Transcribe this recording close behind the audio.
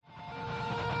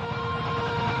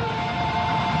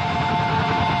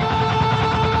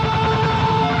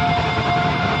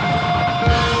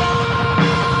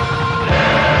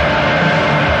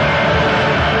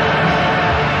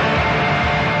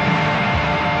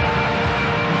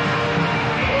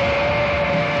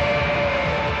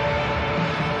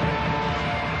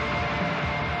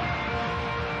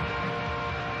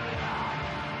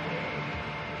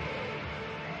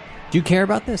Do you care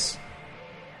about this?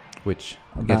 Which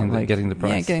About, getting the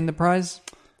prize? Yeah, getting the prize.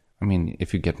 I mean,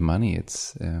 if you get money,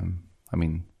 it's. I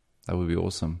mean, that would be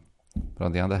awesome. But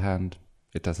on the other hand,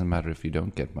 it doesn't matter if you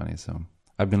don't get money. So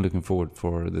I've been looking forward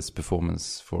for this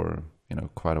performance for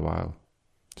quite a while,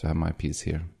 to have my piece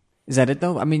here. Is that it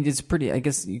though? I mean, it's pretty. I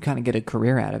guess you kind of get a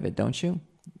career out of it, don't you?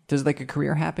 Does like a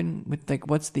career happen with like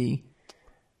what's the?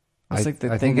 What's like the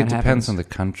I thing think it that depends happens? on the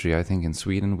country. I think in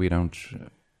Sweden we don't.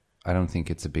 I don't think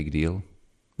it's a big deal.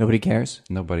 Nobody cares.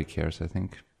 Nobody cares. I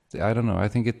think. I don't know. I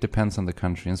think it depends on the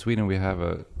country. In Sweden we have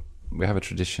a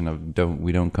tradition of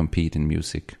we don't compete in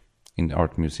music, in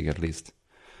art music at least.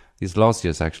 These last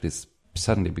years actually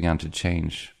suddenly began to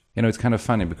change. It's kind of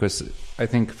funny because I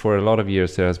think for a lot of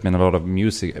years there has been a lot of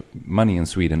music money in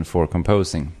Sweden for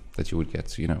composing that you would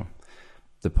get,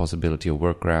 the possibility of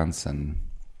work grants and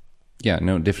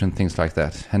different things like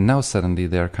that. And now suddenly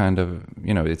they're kind of,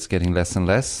 it's getting less and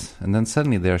less. And then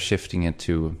suddenly they're shifting it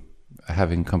to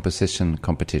having composition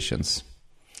competitions.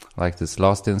 Like this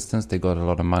last instance, they got a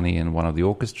lot of money in one of the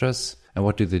orchestras. And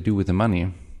what do they do with the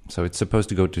money? So it's supposed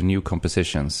to go to new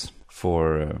compositions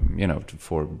for,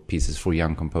 for pieces for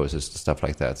young composers, stuff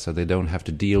like that. So they don't have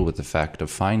to deal with the fact of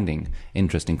finding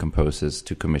interesting composers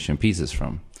to commission pieces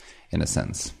from, in a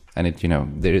sense. And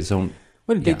there is own...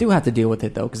 Well, they do have to deal with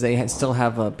it though, because they still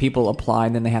have people apply,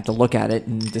 and then they have to look at it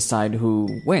and decide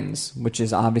who wins, which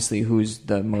is obviously who's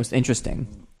the most interesting.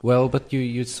 Well, but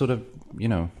you sort of,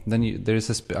 then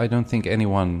I don't think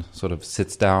anyone sort of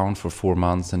sits down for 4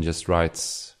 months and just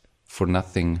writes for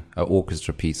nothing an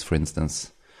orchestra piece, for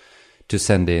instance, to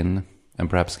send in and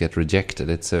perhaps get rejected.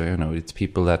 It's it's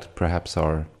people that perhaps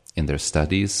are in their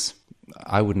studies.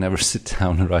 I would never sit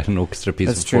down and write an orchestra piece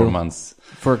That's for true. 4 months.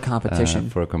 For a competition.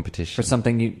 For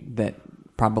something that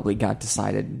probably got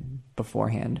decided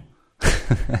beforehand.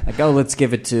 Like, let's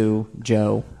give it to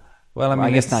Joe. Well, I mean,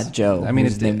 I guess not Joe. I mean,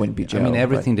 his name wouldn't be Joe. I mean,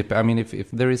 everything.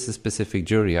 If there is a specific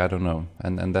jury, I don't know,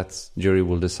 and that jury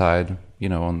will decide,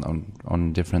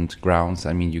 on different grounds.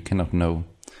 I mean, you cannot know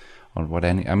on what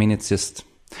any. I mean, it's just.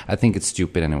 I think it's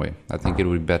stupid anyway. I think it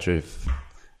would be better if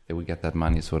they would get that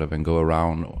money sort of and go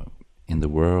around in the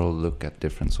world, look at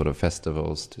different sort of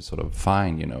festivals to sort of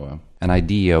find, an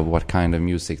idea of what kind of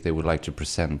music they would like to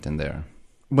present in there.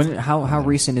 How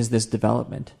recent is this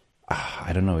development?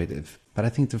 I don't know, but I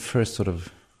think the first sort of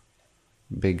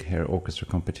big hair orchestra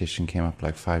competition came up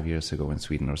like 5 years ago in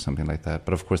Sweden or something like that.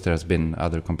 But of course there has been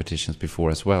other competitions before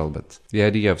as well. But the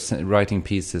idea of writing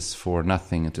pieces for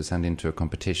nothing and to send into a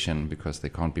competition because they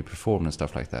can't be performed and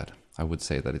stuff like that, I would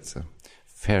say that it's a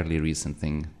fairly recent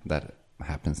thing that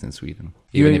happens in Sweden.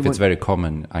 Even if it's very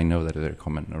common, I know that it's very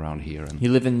common around here. And you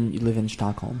live in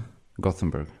Stockholm,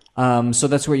 Gothenburg. So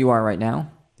that's where you are right now.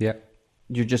 Yeah,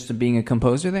 you're just being a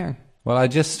composer there. Well, I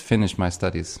just finished my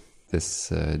studies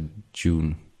this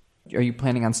June. Are you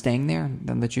planning on staying there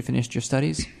then that you finished your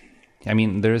studies? I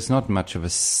mean, there is not much of a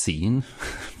scene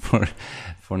for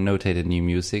notated new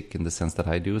music in the sense that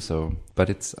I do. So,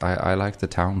 but I like the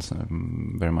towns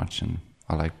very much, and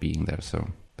I like being there. So,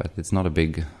 but it's not a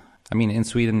big. I mean, in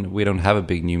Sweden, we don't have a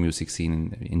big new music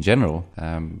scene in general,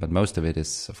 but most of it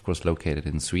is, of course, located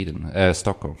in Sweden,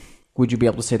 Stockholm. Would you be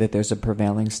able to say that there's a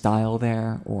prevailing style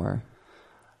there, or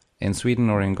in Sweden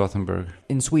or in Gothenburg?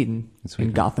 In Sweden.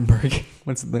 In Gothenburg.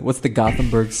 What's the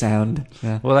Gothenburg sound?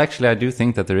 Yeah. Well, actually, I do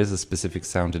think that there is a specific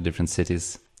sound to different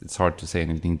cities. It's hard to say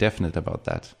anything definite about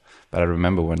that. But I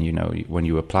remember when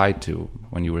you applied to,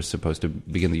 when you were supposed to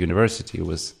begin the university, it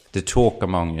was the talk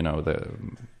among the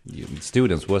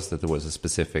students was that there was a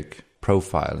specific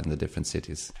profile in the different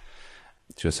cities.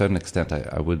 To a certain extent,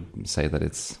 I would say that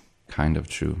it's kind of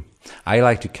true. I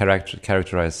like to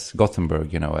characterize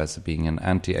Gothenburg, as being an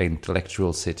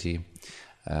anti-intellectual city,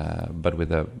 but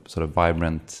with a sort of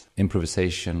vibrant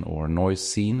improvisation or noise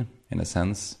scene in a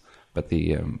sense. But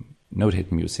the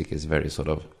note-hit music is very sort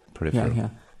of peripheral. Yeah.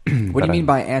 What do you mean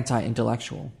by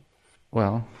anti-intellectual?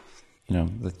 Well,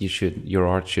 that your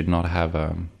art should not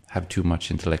have too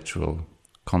much intellectual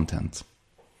content,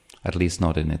 at least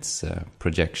not in its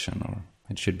projection, or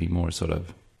it should be more sort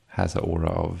of has an aura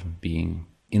of being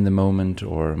in the moment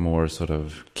or more sort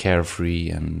of carefree,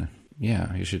 and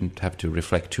you shouldn't have to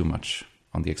reflect too much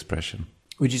on the expression.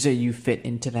 Would you say you fit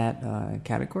into that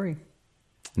category?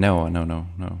 No.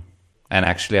 And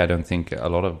actually, I don't think a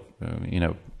lot of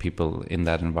people in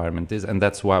that environment is, and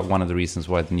that's why one of the reasons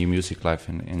why the new music life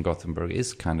in Gothenburg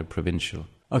is kind of provincial.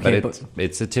 Okay, but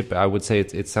it's a tip. I would say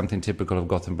it's something typical of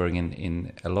Gothenburg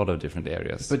in a lot of different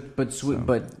areas. But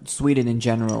Sweden in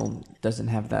general doesn't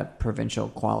have that provincial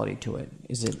quality to it.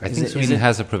 Is it? I think Sweden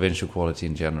has a provincial quality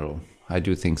in general. I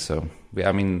do think so.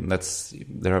 I mean,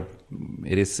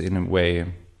 it is in a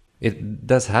way it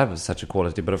does have such a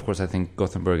quality, but of course I think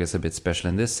Gothenburg is a bit special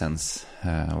in this sense,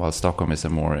 while Stockholm is a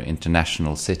more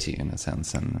international city in a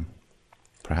sense, and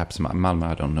perhaps Malmö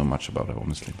I don't know much about it,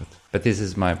 honestly, but this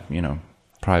is my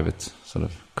private sort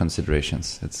of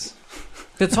considerations.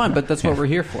 That's fine, but that's what we're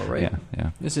here for, right?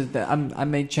 Yeah. This is I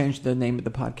may change the name of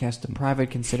the podcast to Private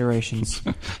Considerations.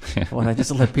 Well, I just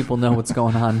let people know what's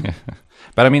going on. Yeah.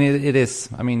 But I mean, it is.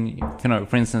 I mean,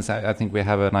 for instance, I think we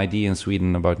have an idea in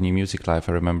Sweden about New Music Life.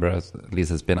 I remember, at least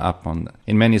has been up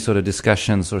in many sort of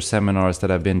discussions or seminars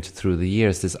that I've been to through the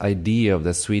years. This idea of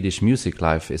the Swedish music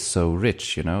life is so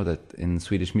rich, that in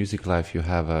Swedish music life you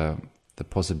have the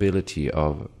possibility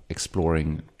of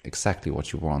exploring exactly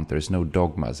what you want. There's no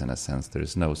dogmas in a sense.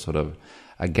 There's no sort of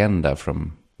agenda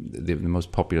from the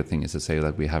most popular thing is to say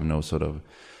that we have no sort of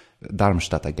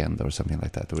Darmstadt agenda or something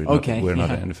like that. We're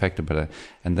not affected by that.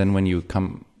 And then when you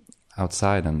come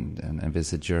outside and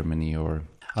visit Germany or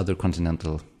other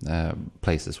continental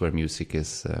places where music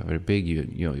is very big,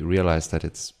 you realize that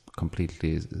it's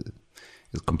completely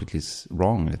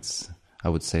wrong. I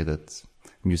would say that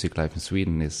music life in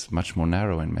Sweden is much more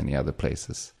narrow in many other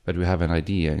places. But we have an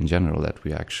idea in general that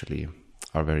we actually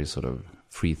are very sort of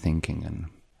free thinking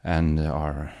and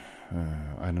are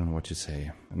I don't know what to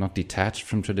say, not detached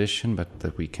from tradition, but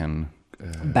that we can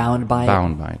bound by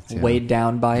it, yeah. Weighed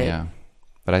down by it. Yeah,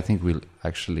 but I think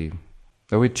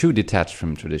we're too detached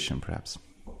from tradition, perhaps,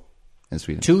 in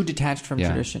Sweden. Too detached from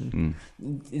tradition.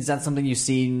 Is that something you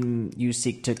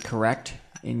seek to correct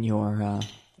in your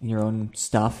own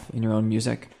stuff, in your own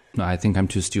music? No, I think I'm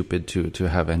too stupid to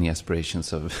have any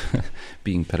aspirations of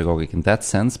being pedagogic in that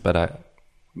sense.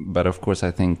 But of course,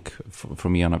 I think for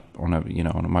me on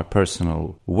my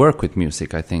personal work with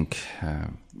music, I think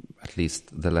at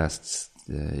least the last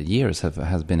years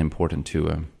has been important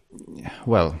to.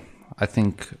 I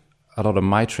think a lot of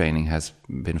my training has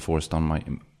been forced on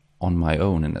my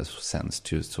own in a sense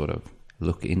to sort of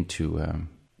look into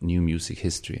new music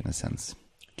history in a sense.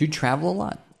 Do you travel a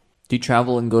lot? Do you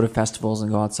travel and go to festivals and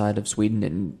go outside of Sweden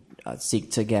and seek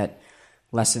to get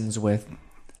lessons with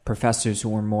professors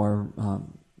who are more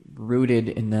rooted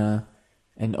in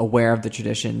and aware of the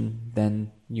tradition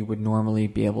than you would normally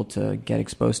be able to get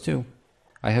exposed to?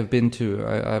 I have been to.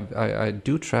 I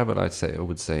do travel. I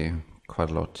would say quite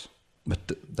a lot, but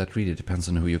that really depends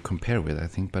on who you compare with, I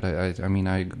think. But I mean,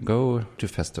 I go to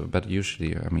festival, but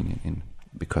usually, I mean,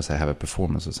 because I have a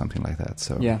performance or something like that.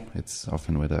 So it's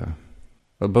often with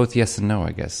both yes and no,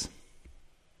 I guess.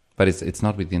 But it's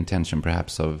not with the intention,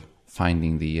 perhaps, of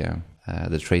finding the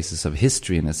traces of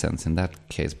history in a sense in that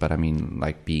case. But I mean,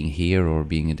 like being here or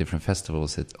being in different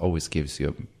festivals, it always gives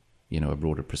you a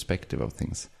broader perspective of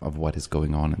things, of what is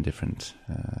going on in different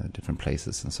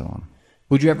places and so on.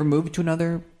 Would you ever move to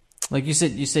another? Like you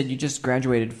said you just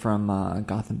graduated from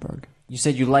Gothenburg. You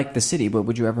said you like the city, but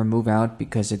would you ever move out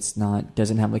because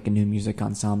doesn't have like a new music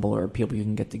ensemble or people you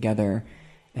can get together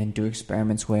and do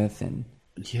experiments with? And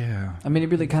yeah, I mean, it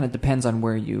really kind of depends on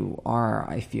where you are,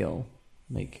 I feel,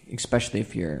 like especially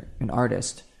if you're an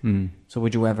artist. So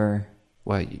would you ever?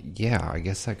 Well, yeah, I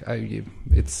guess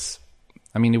it's.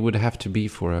 I mean, it would have to be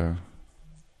for a.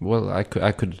 Well, I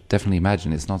could definitely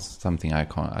imagine. It's not something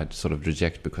I'd sort of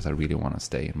reject because I really want to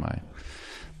stay in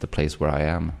the place where I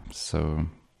am. So,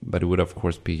 but it would of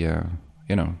course be,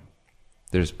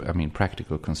 there's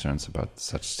practical concerns about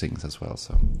such things as well.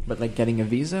 So, but like getting a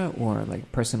visa or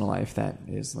like personal life that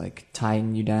is like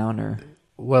tying you down, or.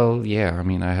 Well, yeah. I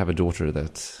mean, I have a daughter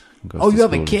that goes. Oh, to you school.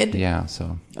 have a kid? Yeah.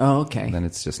 So. Oh, okay. Then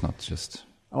it's just not just.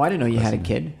 Oh, I didn't know you had a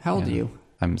kid. How old are you?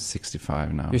 I'm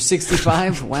 65 now. You're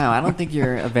 65? Wow, I don't think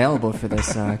you're available for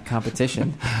this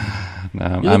competition.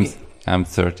 No, I'm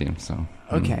 13, so...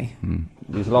 Okay.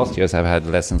 These last years I've had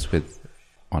lessons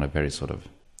on a very sort of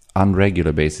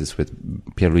unregular basis with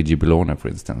Pierluigi Bellona, for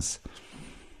instance.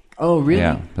 Oh, really?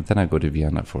 Yeah, but then I go to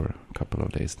Vienna for a couple of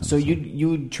days. So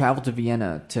you travel to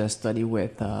Vienna to study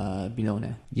with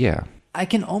Bellona? Yeah. I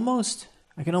can almost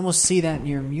see that in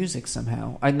your music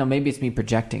somehow. I don't know, maybe it's me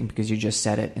projecting because you just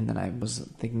said it and then I was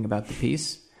thinking about the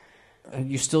piece.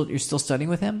 You're still studying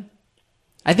with him?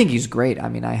 I think he's great. I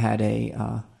mean, I had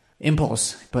a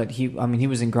impulse, but he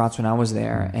was in Graz when I was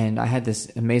there, and I had this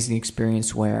amazing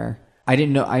experience where I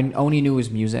only knew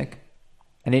his music.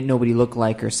 I didn't know what he looked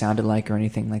like or sounded like or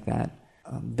anything like that.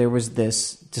 There was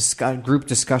this group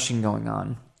discussion going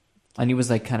on, and he was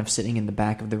like kind of sitting in the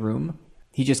back of the room.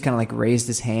 He just kind of like raised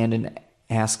his hand and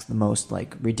asked the most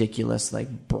like ridiculous,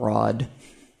 like broad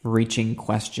reaching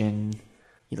question.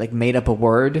 He like made up a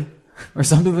word or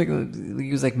something, like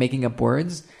he was like making up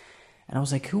words. And I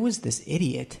was like, who is this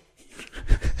idiot?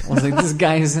 I was like, this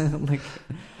guy's like,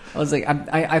 I was like,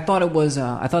 I thought it was,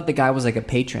 I thought the guy was like a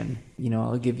patron. You know,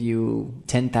 I'll give you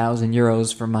 10,000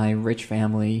 euros for my rich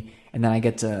family, and then I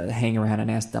get to hang around and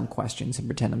ask dumb questions and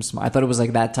pretend I'm smart. I thought it was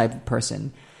like that type of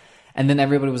person. And then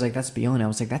everybody was like, that's Bjorn. I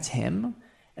was like, that's him?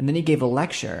 And then he gave a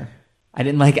lecture. I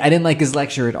didn't like his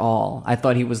lecture at all. I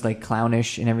thought he was like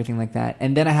clownish and everything like that.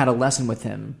 And then I had a lesson with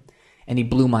him, and he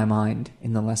blew my mind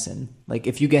in the lesson. Like,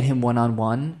 if you get him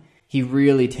one-on-one, he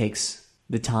really takes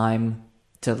the time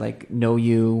to like know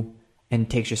you and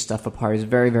takes your stuff apart. He's a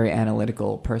very, very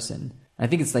analytical person. I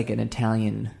think it's like an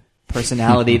Italian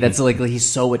personality that's like he's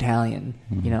so Italian,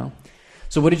 you know.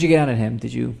 So what did you get out of him?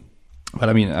 Did you? Well,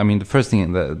 I mean, the first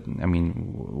thing that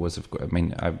was, of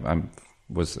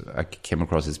course, I came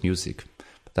across his music,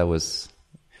 but that was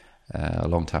a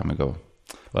long time ago.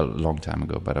 Well, a long time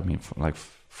ago, but I mean, like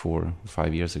 4 or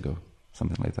 5 years ago,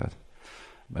 something like that.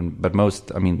 But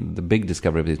the big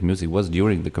discovery of his music was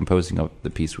during the composing of the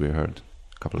piece we heard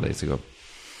a couple of days ago.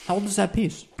 How old is that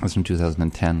piece? It was from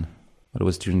 2010, but it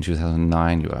was during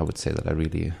 2009, I would say, that I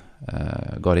really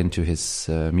got into his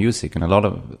music, and a lot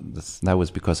of that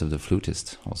was because of the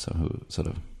flutist also, who sort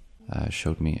of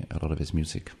showed me a lot of his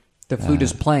music. The flute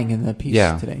is playing in the piece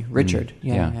today, Richard.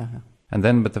 Yeah. And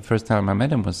then, but the first time I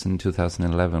met him was in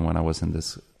 2011 when I was in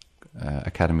this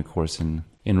academy course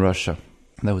in Russia.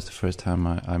 That was the first time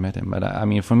I met him. But I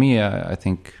mean, for me, I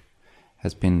think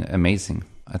has been amazing.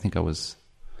 I think I was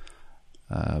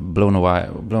blown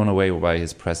away by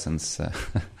his presence.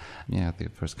 The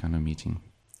first kind of meeting.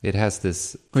 It has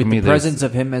this. Wait, the presence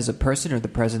of him as a person, or the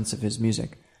presence of his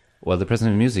music? Well, the presence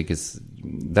of music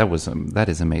that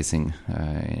is amazing.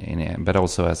 But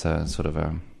also as a sort of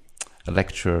a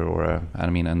lecture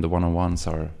and the one-on-ones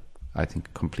are, I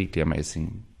think, completely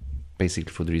amazing.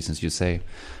 Basically for the reasons you say,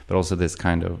 but also this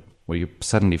kind of where you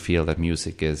suddenly feel that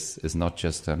music is not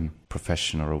just a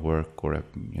profession or a work or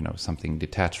something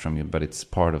detached from you, but it's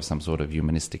part of some sort of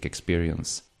humanistic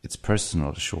experience. It's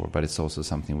personal, sure, but it's also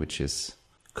something which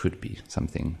could be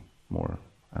something more,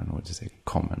 I don't know what to say,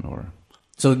 common or.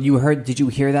 So did you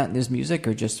hear that in his music,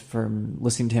 or just from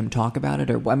listening to him talk about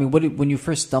it? Or I mean, when you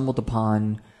first stumbled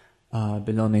upon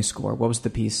Bellone's score, what was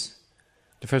the piece?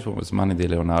 The first one was Mani de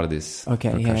Leonardis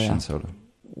percussion solo.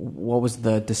 What was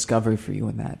the discovery for you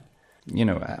in that?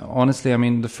 Honestly, I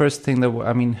mean, the first thing it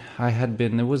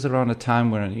was around a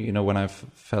time where, when I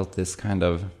felt this kind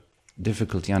of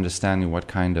difficulty understanding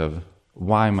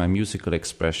why my musical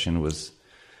expression was,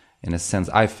 in a sense,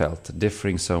 I felt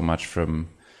differing so much from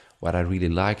what I really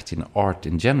liked in art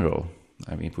in general.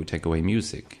 I mean, if we take away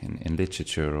music, in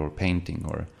literature or painting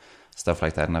or stuff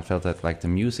like that, and I felt that like the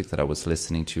music that I was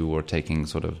listening to or taking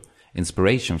sort of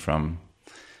inspiration from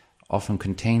often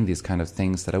contained these kind of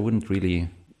things that I wouldn't really,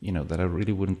 that I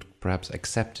really wouldn't perhaps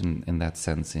accept in that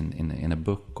sense in a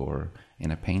book or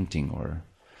in a painting or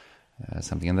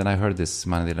something. And then I heard this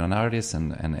Mani de Leonardis,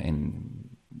 and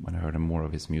when I heard more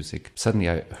of his music, suddenly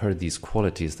I heard these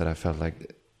qualities that I felt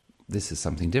like this is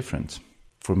something different.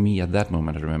 For me at that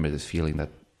moment, I remember this feeling that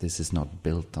this is not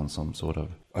built on some sort of,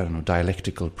 I don't know,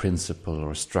 dialectical principle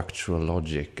or structural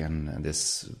logic and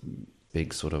this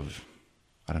big sort of,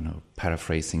 I don't know,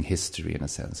 paraphrasing history in a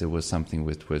sense. It was something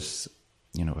which was,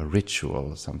 a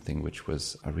ritual, something which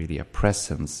was really a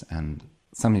presence and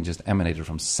something just emanated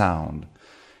from sound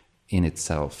in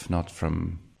itself, not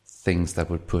from things that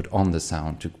were put on the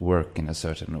sound to work in a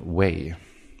certain way.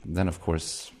 Then, of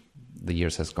course, the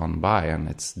years has gone by and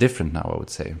it's different now, I would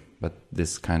say. But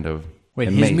this kind of... Wait,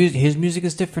 his music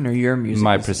is different, or your music?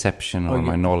 My perception or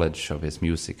my knowledge of his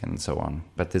music and so on.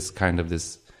 But this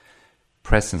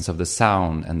presence of the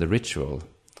sound and the ritual,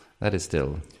 that is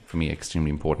still, for me, extremely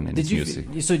important in his music.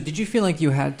 So did you feel like you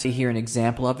had to hear an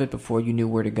example of it before you knew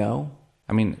where to go?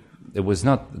 I mean, it was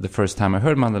not the first time I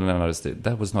heard Mani de Leonardis,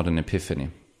 that was not an epiphany.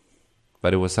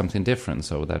 But it was something different,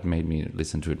 so that made me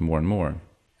listen to it more and more.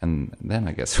 And then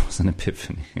I guess it was an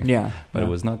epiphany. Yeah. But it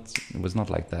was not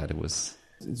like that.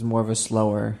 It's more of a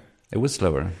slower... It was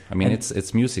slower. I mean,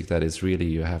 it's music that is really,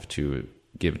 you have to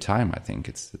give time, I think.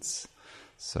 It's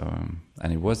so...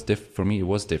 and it was for me, it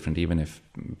was different, even if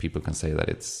people can say that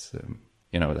it's...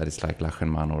 that it's like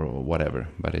Lachenmann or whatever.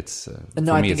 But it's... for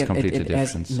me, it's completely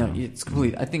different. It's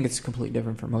completely... I think it's completely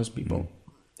different for most people.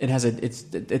 It has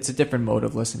it's a different mode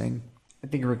of listening. I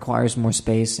think it requires more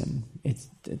space, and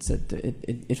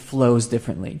it flows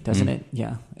differently, doesn't it?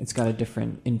 Yeah, it's got a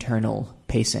different internal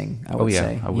pacing, I would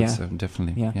say. I would say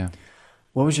definitely. Yeah.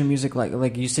 What was your music like?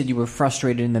 Like you said, you were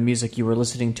frustrated in the music you were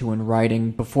listening to and writing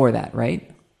before that, right?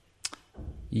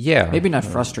 Yeah, maybe not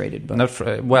frustrated, but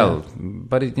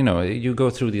but you go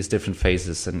through these different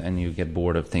phases and you get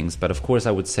bored of things. But of course,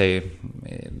 I would say,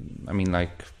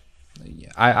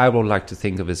 I would like to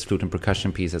think of this flute and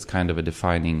percussion piece as kind of a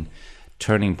defining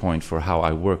turning point for how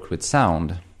I worked with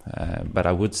sound. But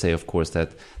I would say, of course,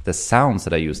 that the sounds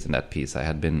that I used in that piece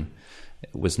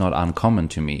was not uncommon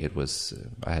to me. It was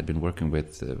I had been working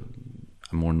with a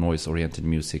more noise-oriented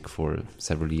music for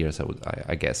several years.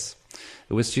 I guess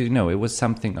it was it was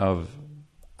something of,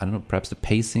 I don't know, perhaps the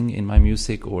pacing in my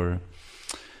music, or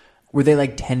were they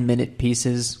like 10-minute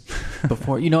pieces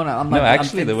before? I'm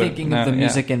thinking of the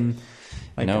music and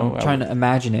like I'm trying to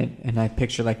imagine it, and I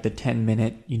picture like the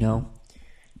 10-minute,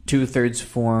 2/3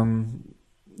 form,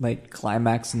 like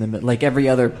climax in the middle, like every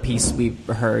other piece we've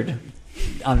heard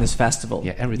on this festival.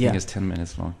 Yeah, everything is 10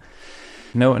 minutes long.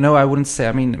 No, I wouldn't say.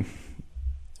 I mean,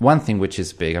 one thing which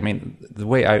is big, I mean, the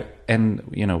way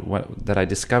that I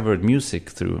discovered music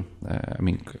through,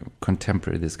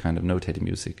 contemporary, this kind of notated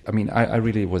music. I mean, I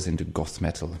really was into goth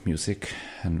metal music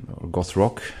or goth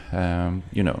rock,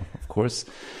 of course.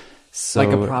 So,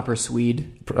 like a proper Swede.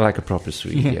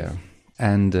 Yeah.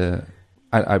 And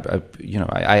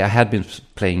I had been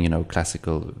playing,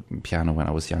 classical piano when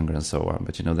I was younger and so on.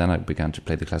 But, then I began to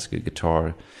play the classical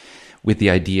guitar with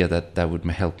the idea that would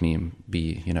help me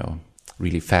be,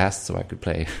 really fast so I could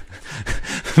play.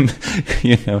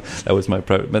 That was my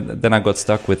problem. But then I got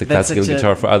stuck with the classical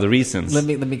guitar for other reasons. Let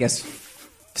me guess.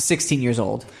 16 years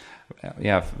old.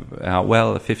 Yeah,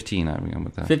 15. I began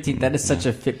with that. 15. That is such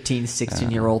a 15,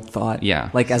 16-year-old thought. Yeah.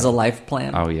 As a life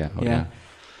plan. Oh yeah.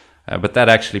 But that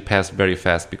actually passed very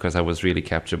fast because I was really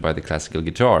captured by the classical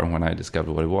guitar when I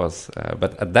discovered what it was.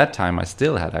 But at that time, I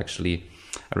still had actually.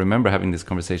 I remember having this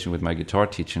conversation with my guitar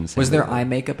teacher. And saying, was there eye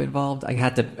makeup involved? I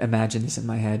had to imagine this in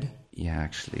my head. Yeah,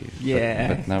 actually.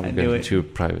 Yeah, but now we're getting too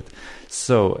private.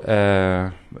 So,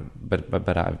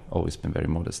 but I've always been very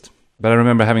modest. But I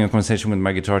remember having a conversation with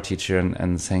my guitar teacher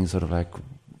and saying sort of like,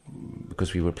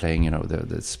 because we were playing,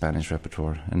 the Spanish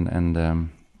repertoire, and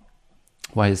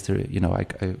why is there,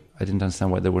 I didn't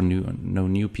understand why there were no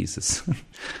new pieces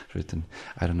written.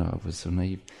 I don't know, I was so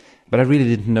naive. But I really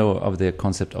didn't know of the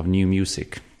concept of new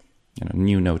music,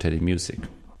 new notated music.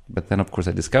 But then, of course,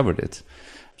 I discovered it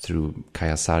through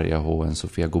Kaija Saariaho and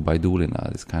Sofia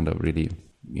Gubaidulina, this kind of really,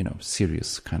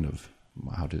 serious kind of,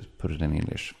 how to put it in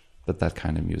English, but that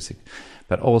kind of music.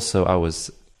 But also I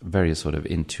was very sort of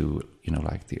into,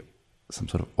 some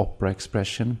sort of opera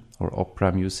expression or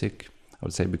opera music, I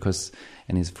would say, because,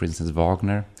 for instance,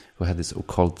 Wagner, who had these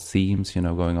occult themes,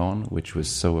 going on, which was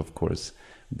so, of course,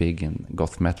 big in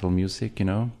goth metal music,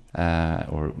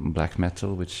 or black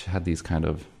metal, which had these kind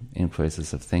of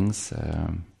influences of things.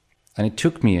 And it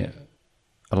took me a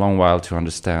long while to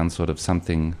understand sort of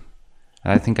something.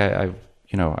 And I think I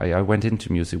went into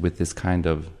music with this kind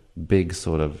of big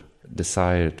sort of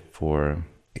desire for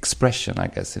expression, I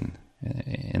guess, in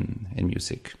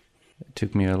music. It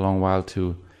took me a long while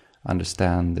to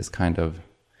understand this kind of,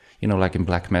 like in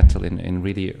black metal, in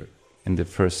really... In the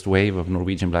first wave of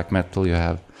Norwegian black metal,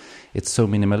 it's so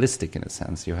minimalistic in a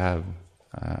sense. You have,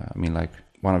 like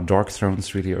one of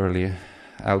Darkthrone's really early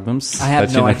albums. I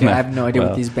have no idea. I have no idea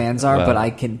what these bands are, but I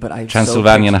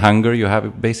Transylvanian Hunger. You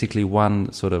have basically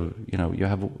one sort of, you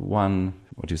have one,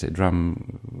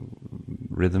 drum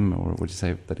rhythm, or what do you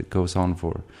say, that it goes on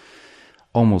for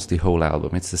almost the whole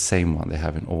album. It's the same one they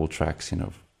have in all tracks,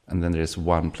 And then there's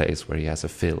one place where he has a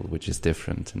fill, which is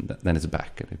different, and then it's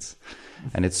back,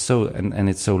 and it's so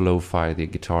it's so lo-fi, the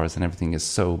guitars and everything is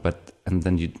so, and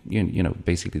then you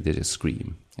basically they just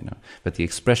scream, But the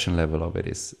expression level of it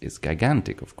is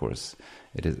gigantic, of course.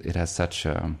 It has such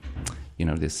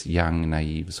this young,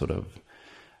 naive sort of,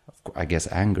 I guess,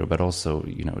 anger, but also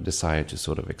desire to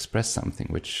sort of express something,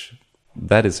 which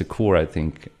that is a core, I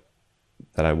think,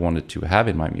 that I wanted to have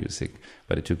in my music,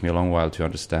 but it took me a long while to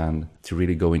understand, to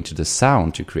really go into the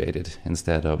sound to create it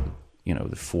instead of,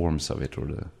 the forms of it or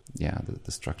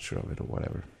the structure of it or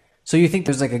whatever. So you think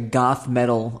there's like a goth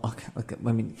metal,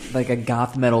 like a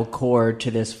goth metal core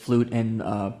to this flute and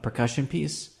percussion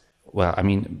piece? Well, I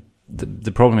mean,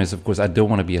 the problem is, of course, I don't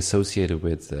want to be associated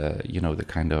with, the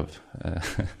kind of.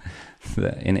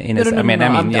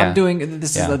 I'm doing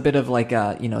this is a bit of like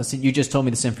so you just told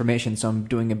me this information, so I'm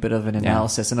doing a bit of an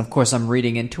analysis, and of course I'm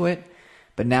reading into it,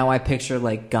 but now I picture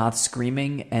like goth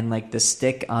screaming and like the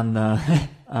stick on the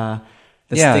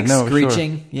stick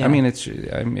screeching. Sure. Yeah, I mean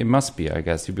it must be, I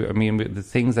guess. The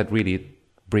things that really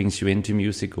brings you into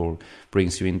music or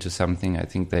brings you into something, I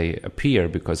think they appear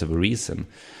because of a reason,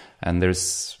 and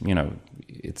there's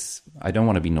I don't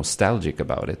want to be nostalgic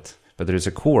about it. But there is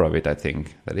a core of it, I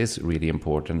think, that is really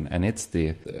important, and it's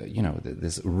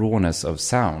this rawness of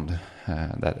sound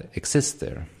that exists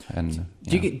there. And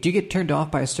do you get turned off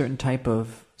by a certain type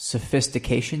of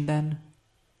sophistication then?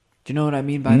 Do you know what I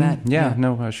mean by that? Yeah,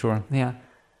 no, sure. Yeah.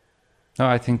 No,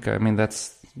 I mean,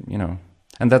 that's,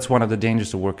 and that's one of the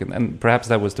dangers of working. And perhaps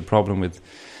that was the problem with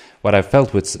what I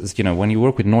felt with, when you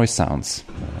work with noise sounds,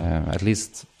 at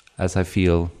least as I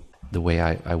feel the way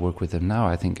I work with them now,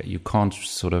 I think you can't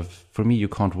for me, you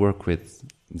can't work with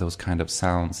those kind of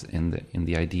sounds in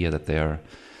the idea that they are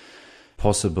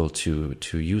possible to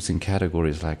use in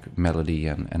categories like melody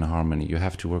and harmony. You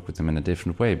have to work with them in a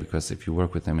different way, because if you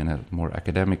work with them in a more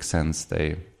academic sense,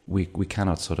 we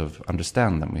cannot sort of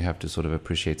understand them. We have to sort of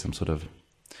appreciate some sort of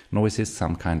noises,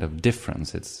 some kind of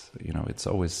difference. It's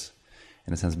always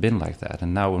in a sense been like that.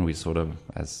 And now when we sort of,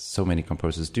 as so many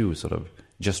composers do, sort of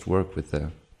just work with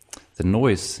the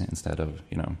noise instead of,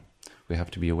 we have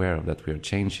to be aware of that we are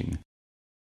changing.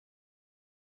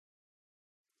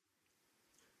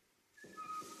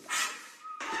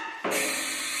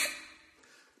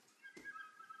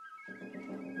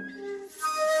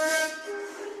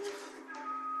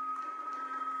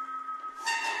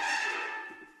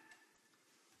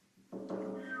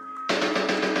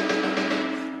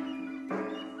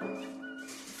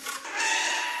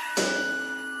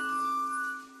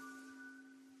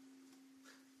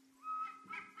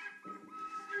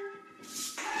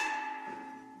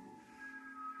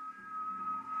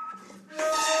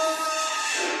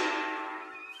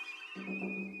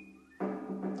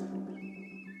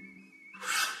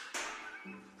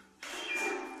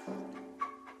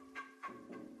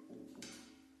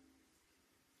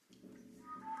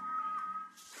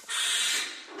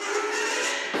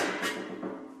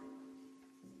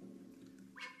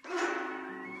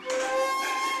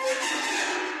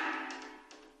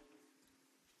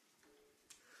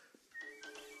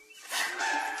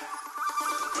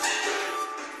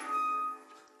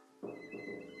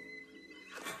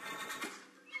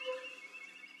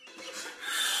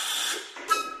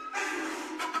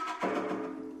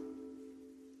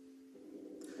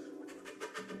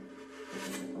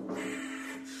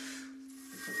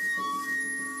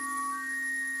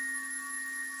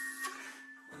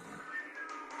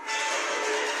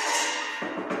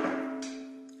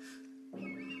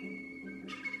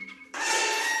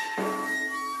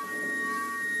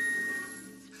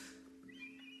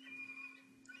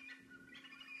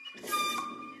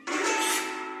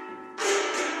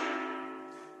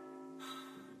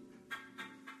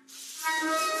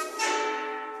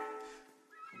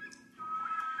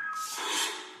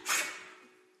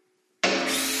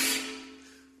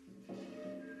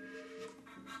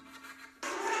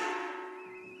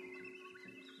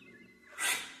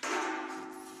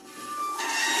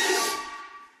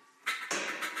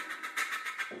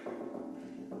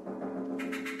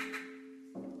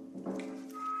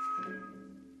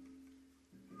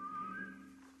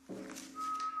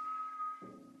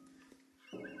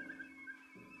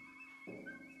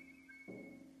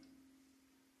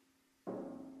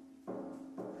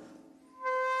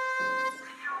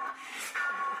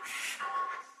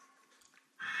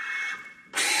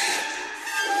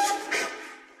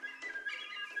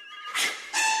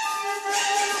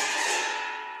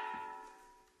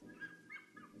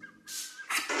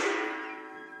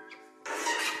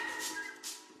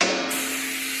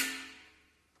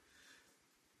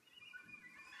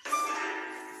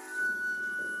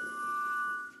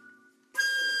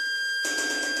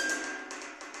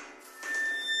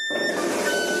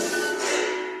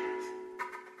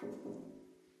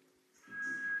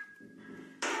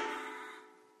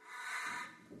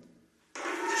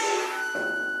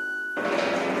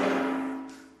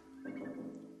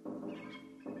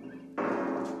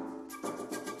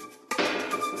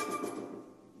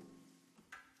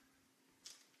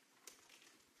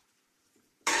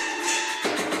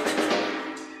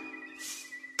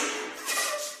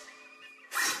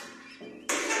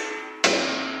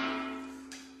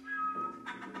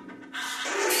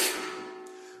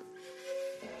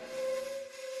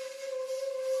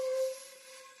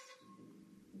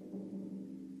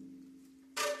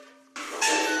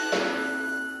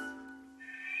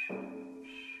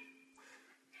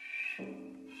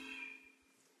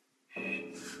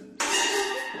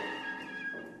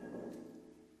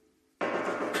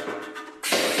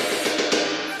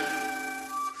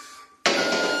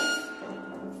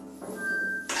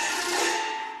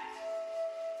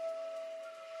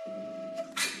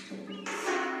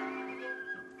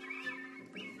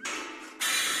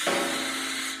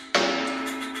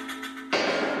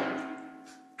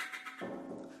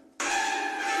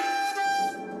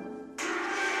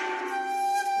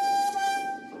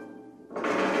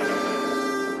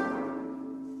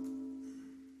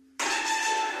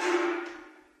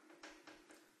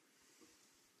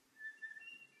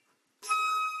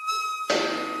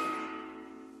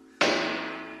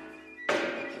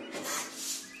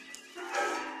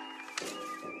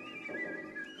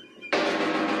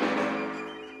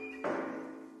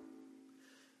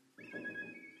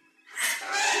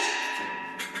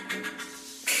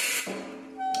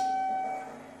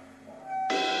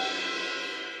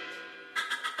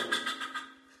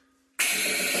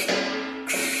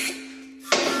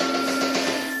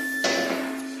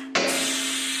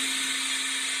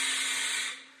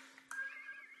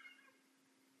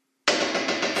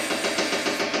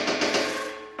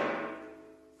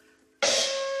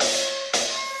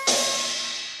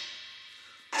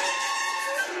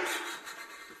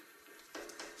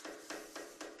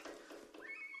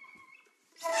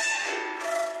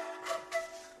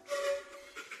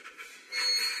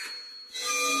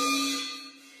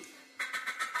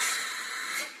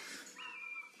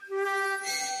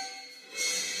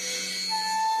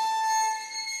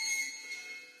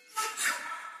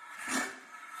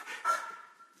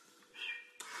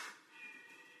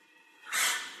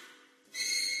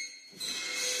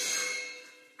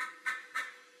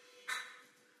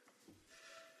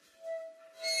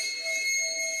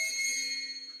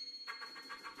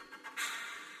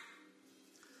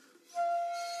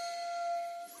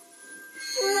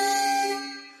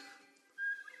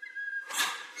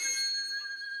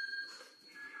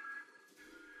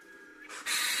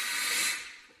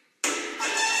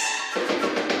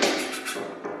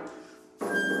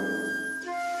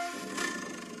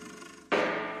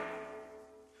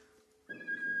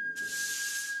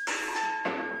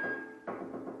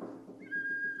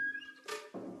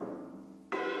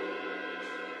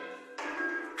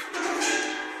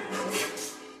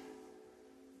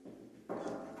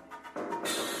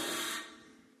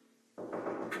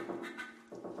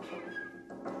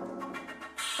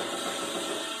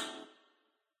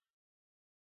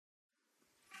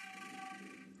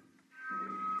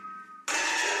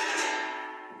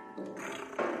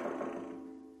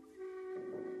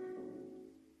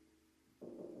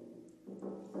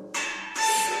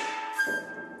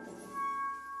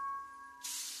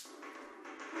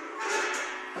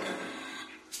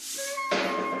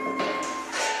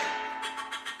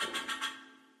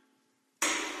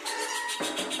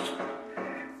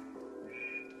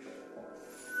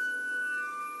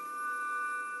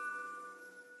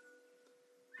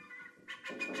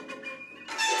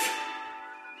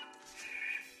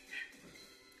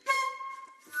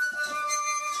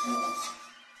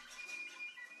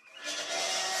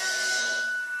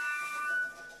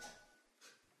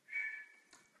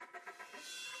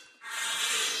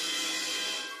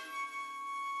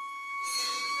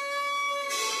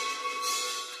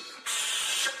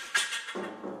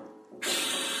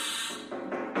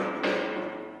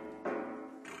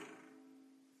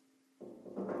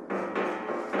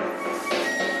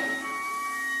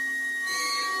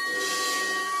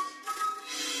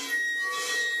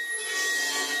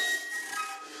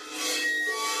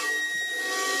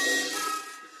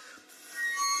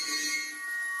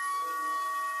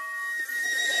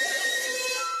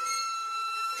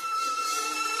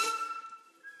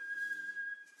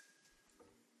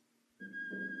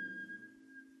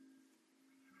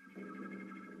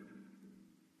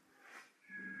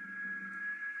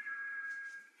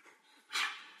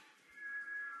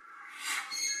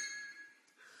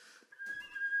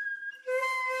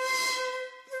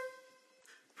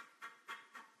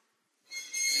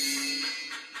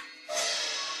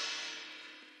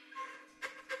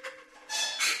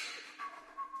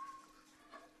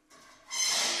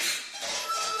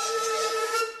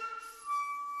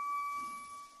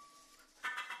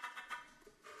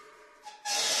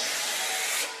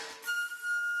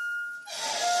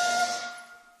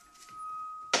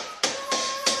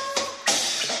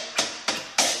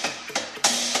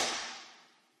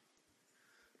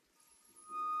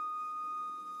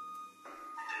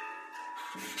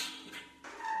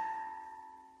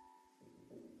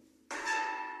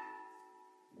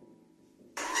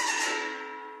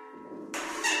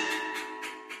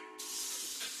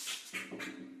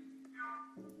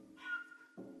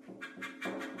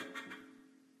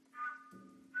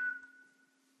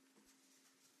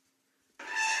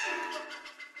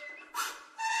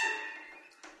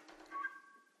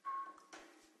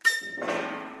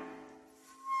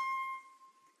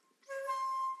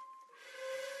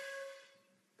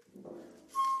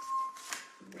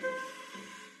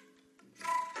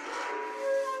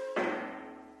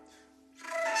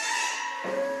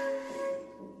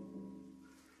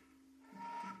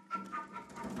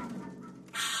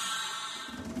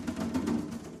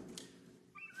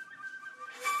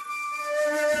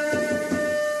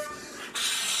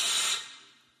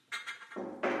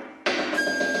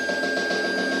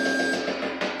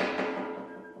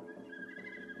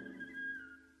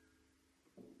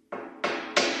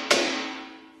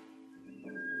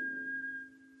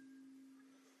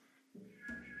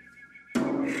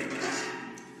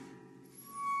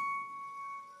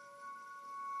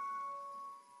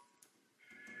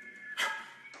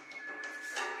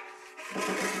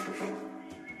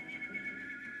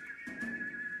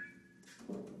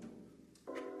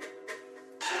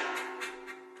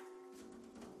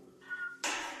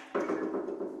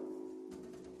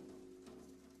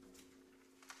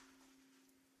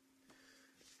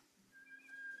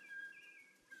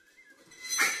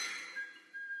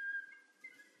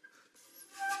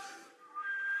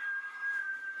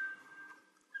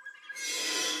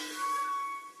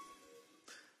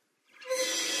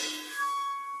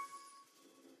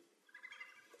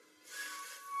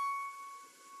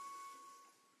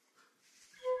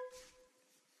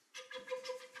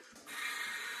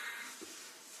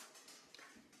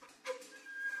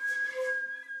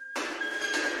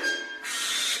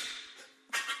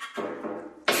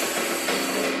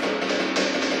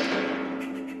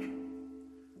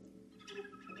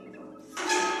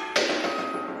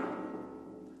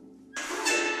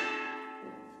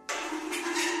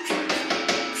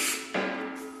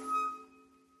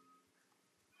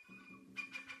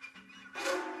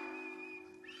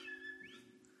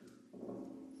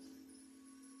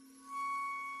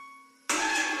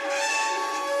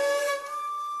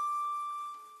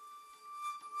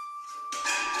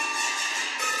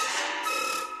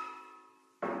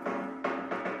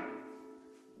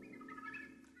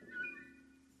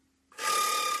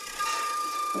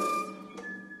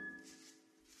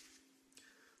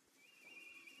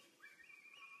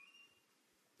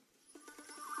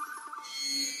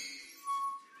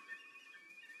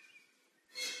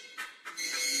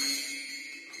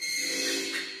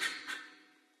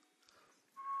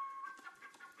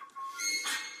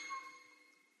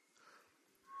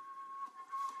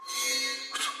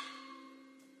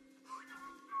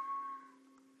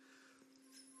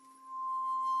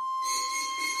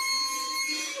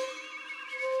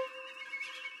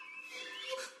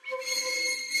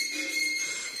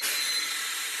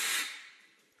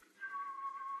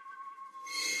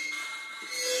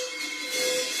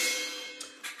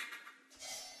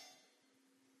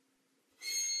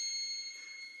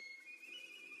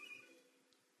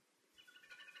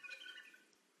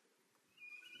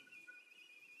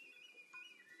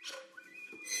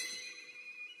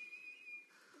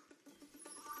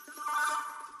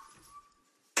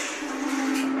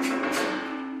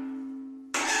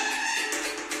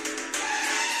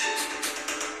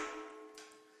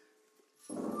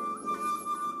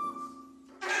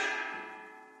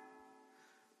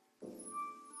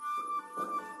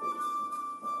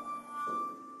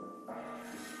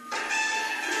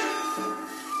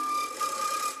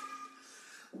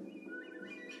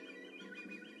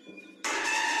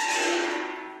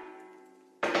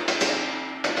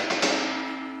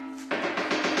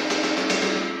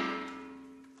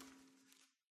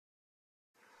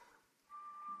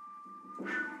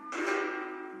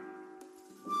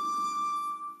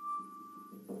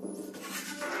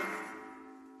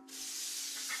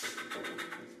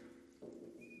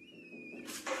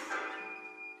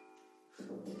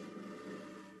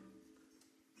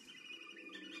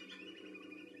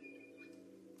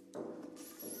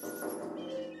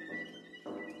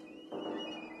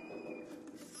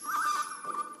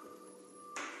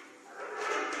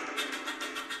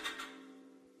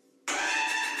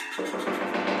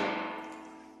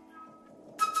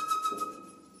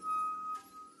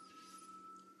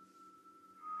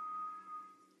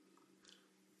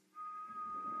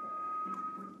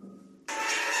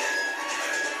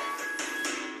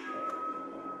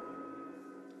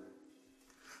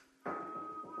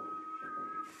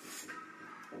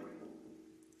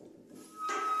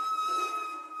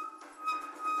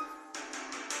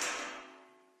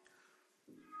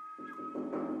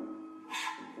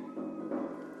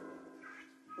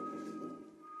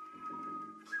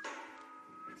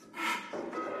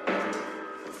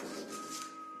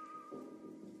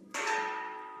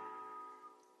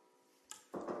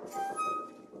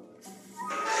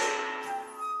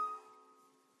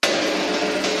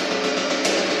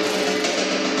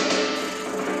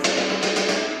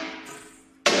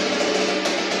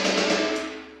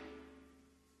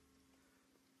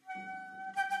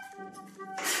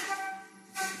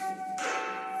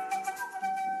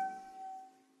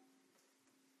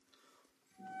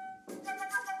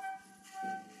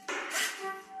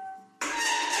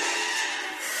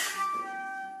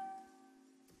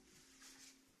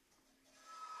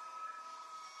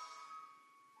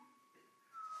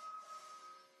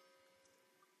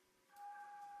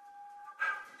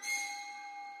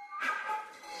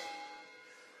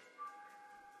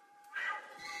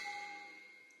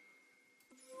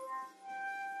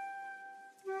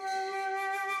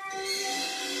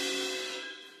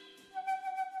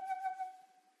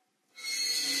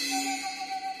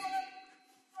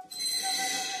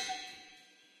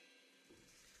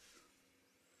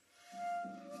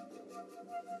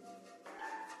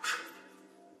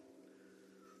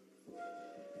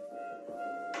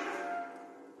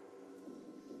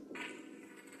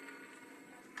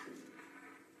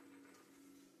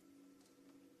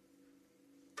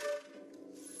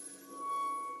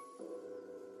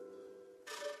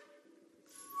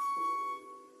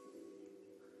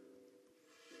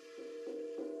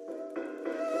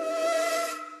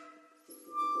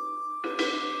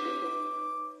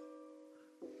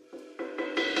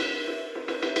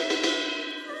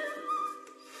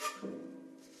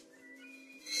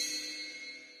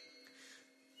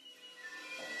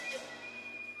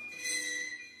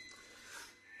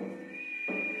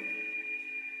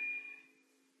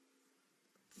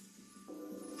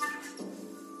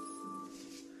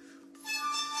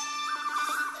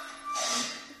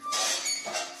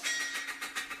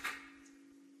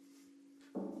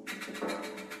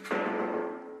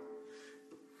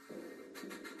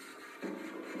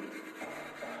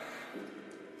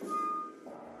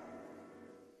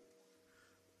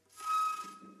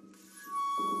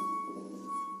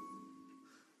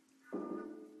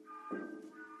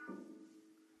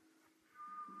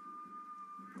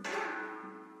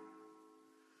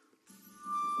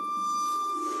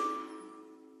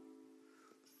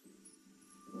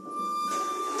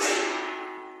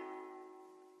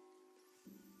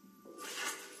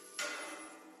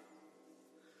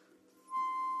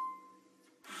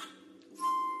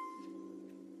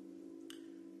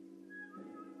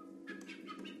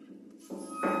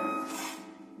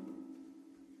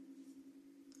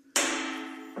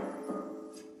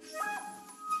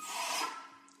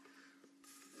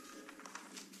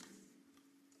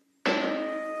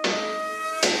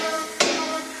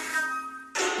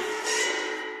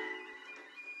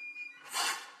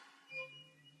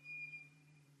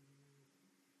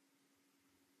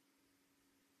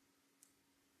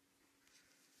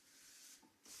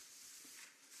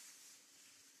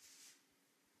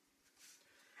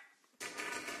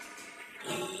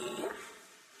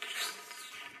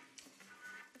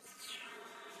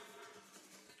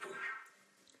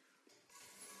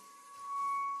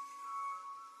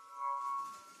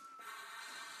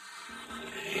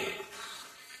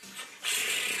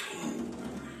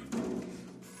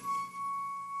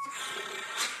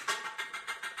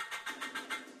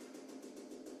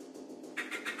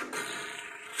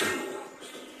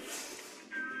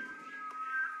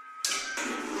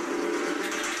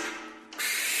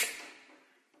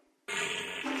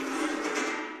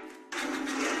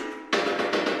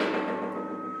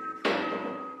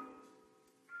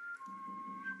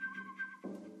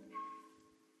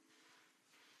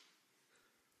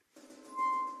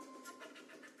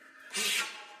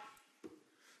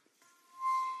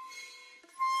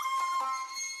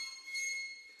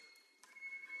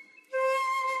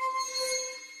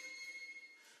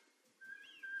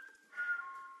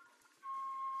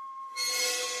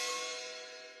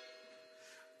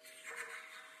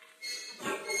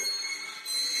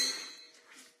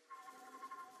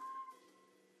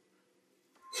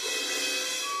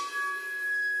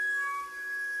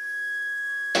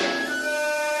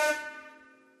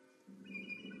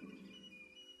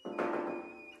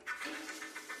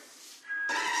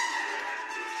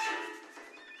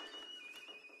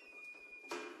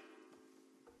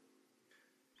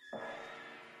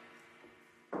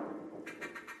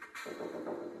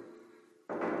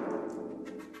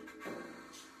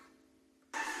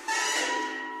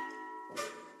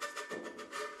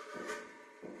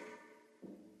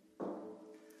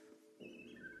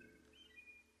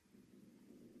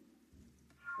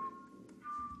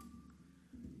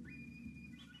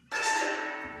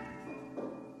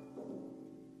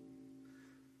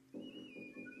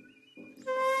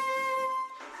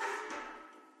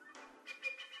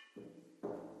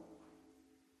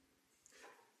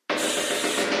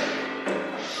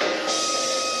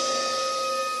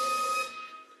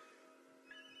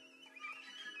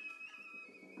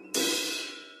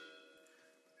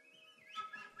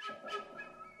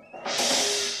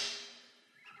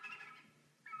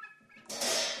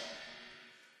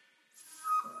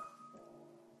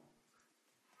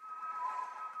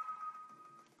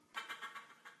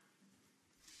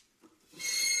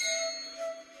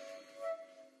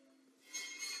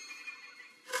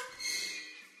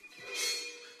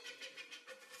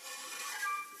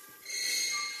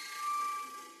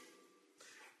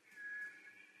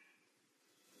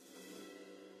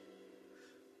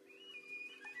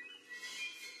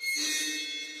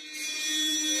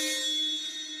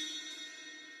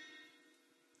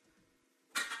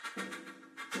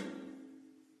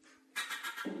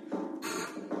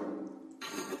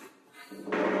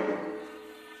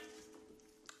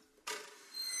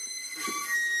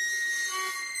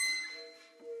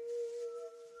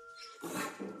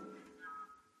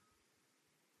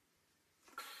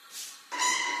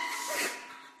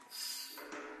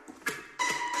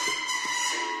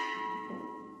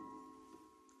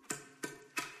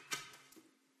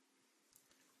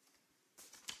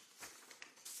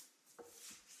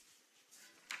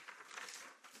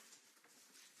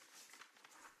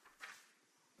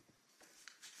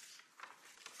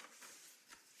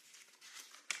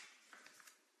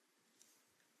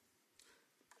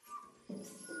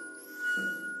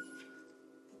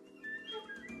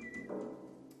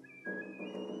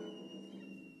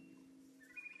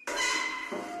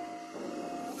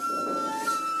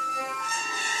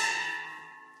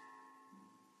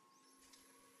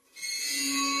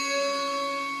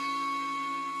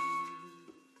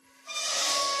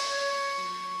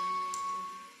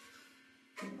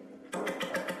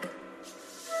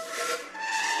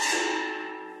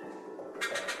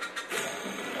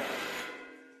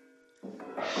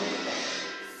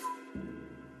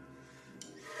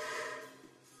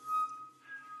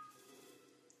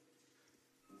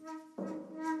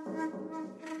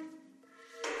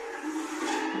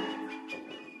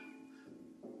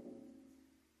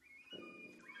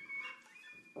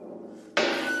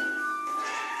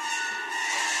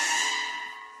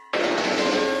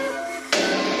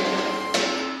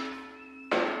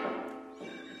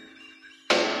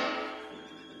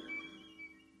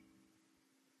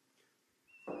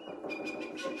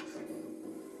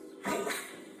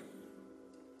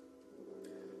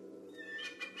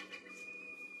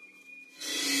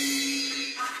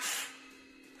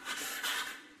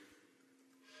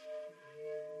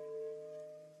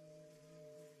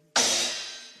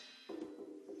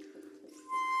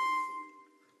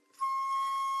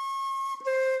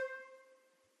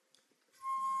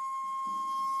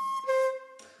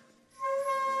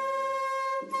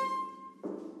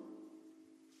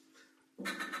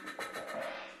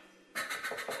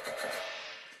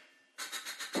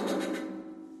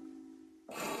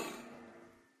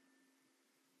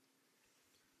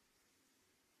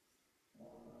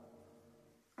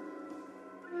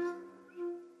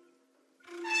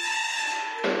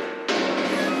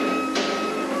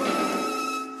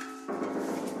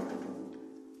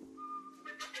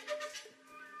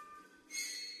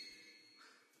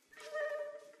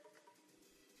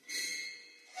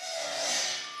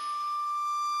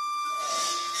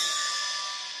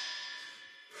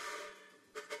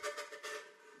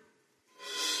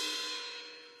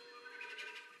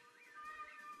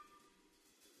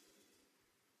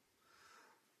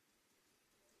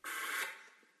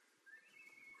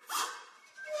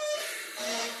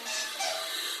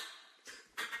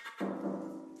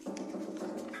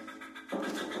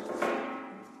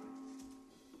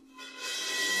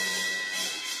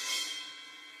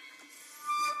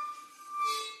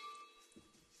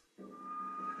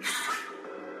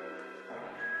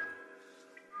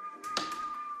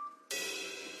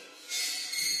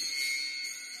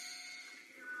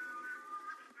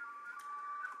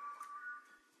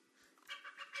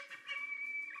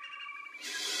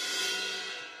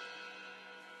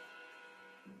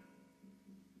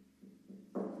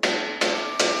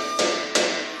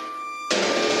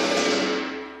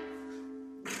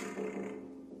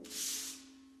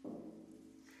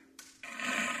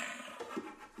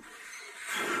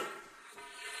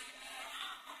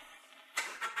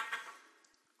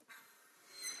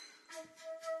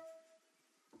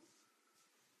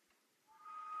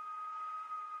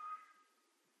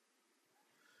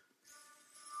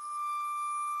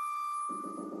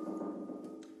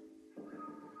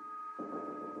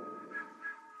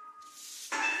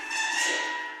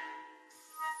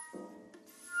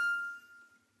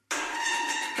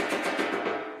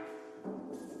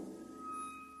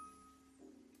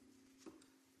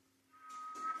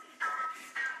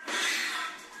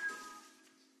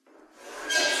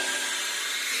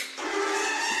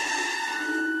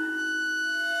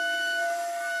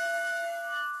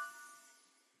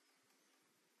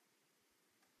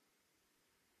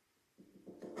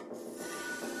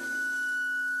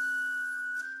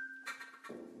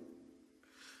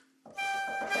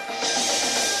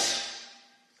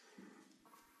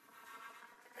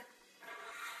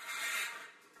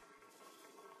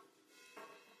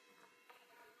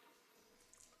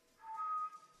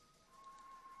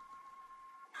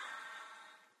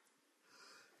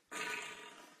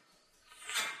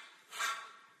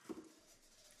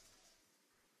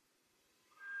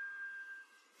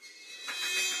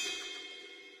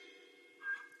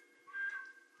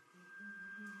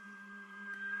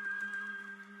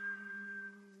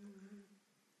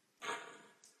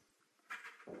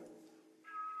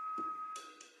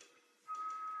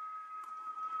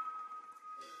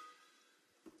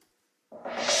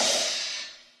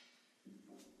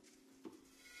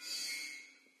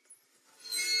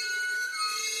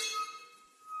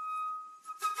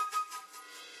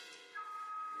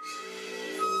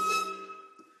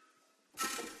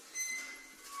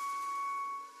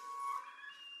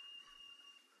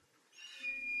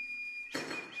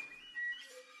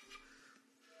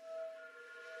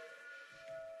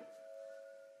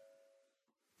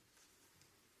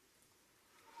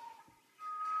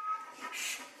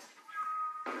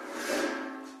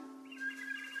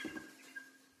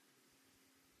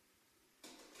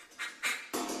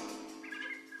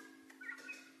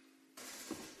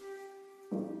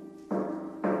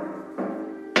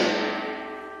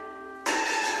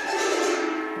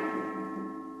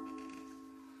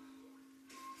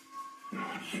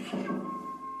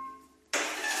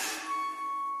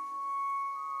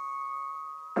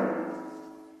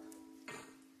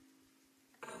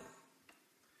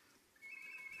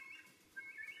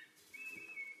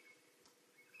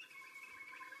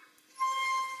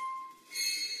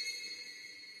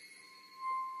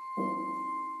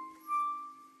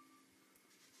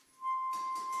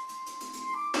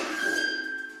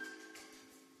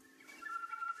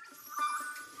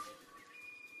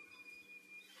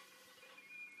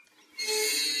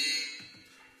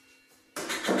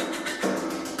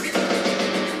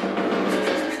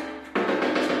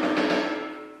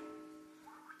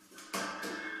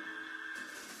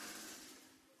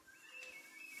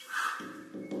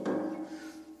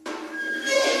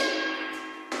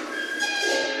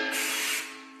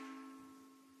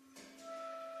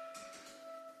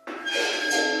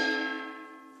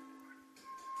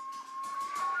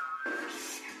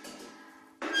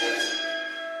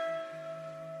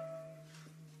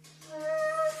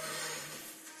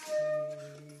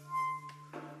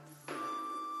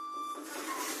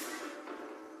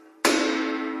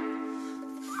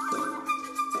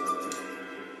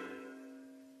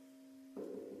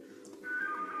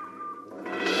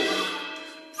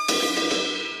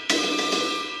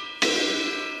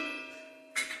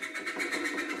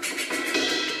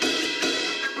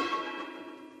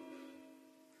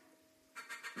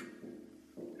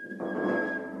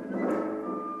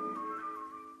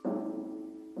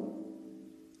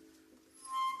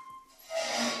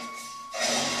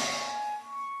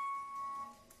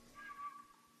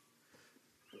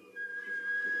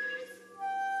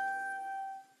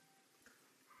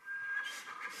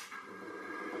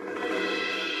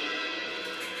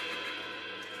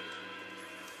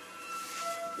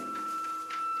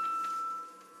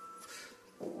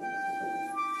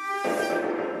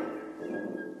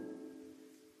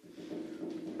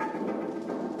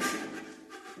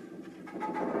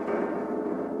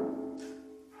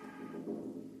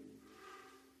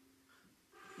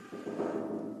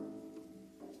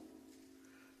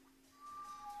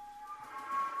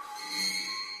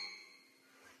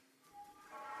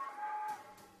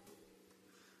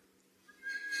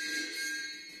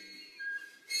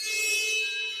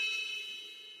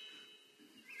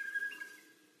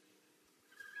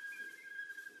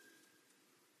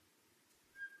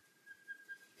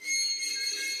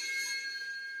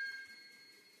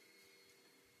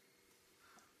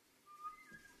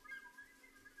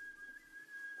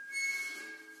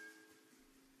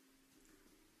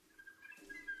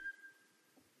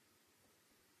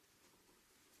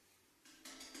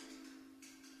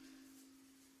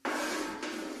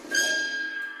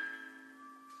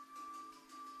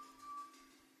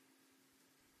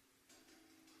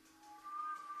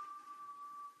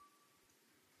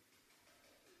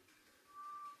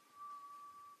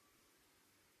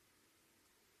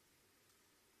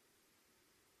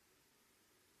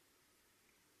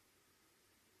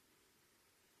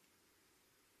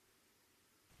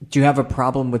 Do you have a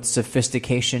problem with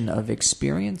sophistication of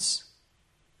experience?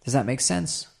 Does that make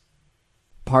sense?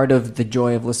 Part of the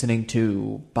joy of listening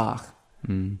to Bach,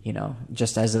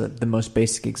 just as the most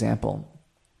basic example,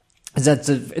 is that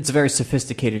it's a very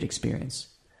sophisticated experience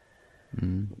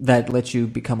that lets you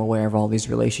become aware of all these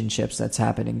relationships that's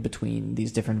happening between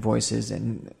these different voices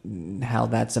and how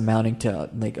that's amounting to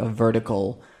like a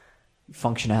vertical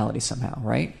functionality somehow,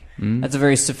 right? That's a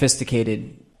very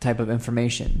sophisticated type of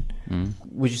information.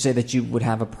 Would you say that you would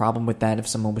have a problem with that if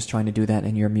someone was trying to do that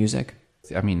in your music?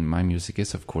 I mean, my music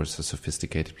is, of course, a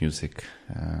sophisticated music,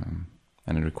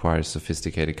 and it requires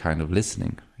sophisticated kind of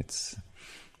listening.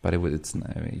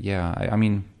 I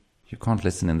mean, you can't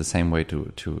listen in the same way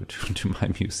to my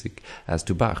music as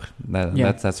to Bach.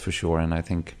 That's for sure. And I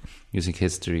think music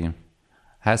history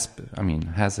has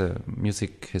a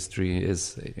music history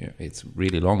it's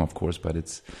really long, of course, but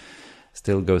it's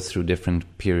still goes through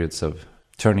different periods of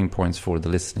turning points for the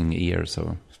listening ear.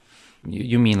 So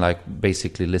you mean like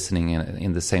basically listening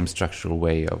in the same structural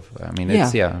way of,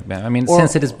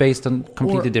 since it is based on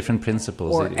completely different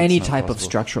principles. Or any type of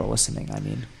structural listening, I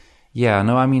mean. Yeah,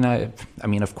 no, I mean,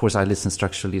 of course, I listen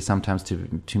structurally sometimes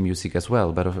to music as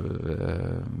well, but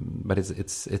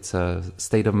it's a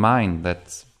state of mind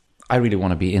that I really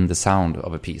want to be in the sound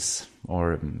of a piece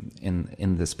or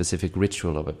in the specific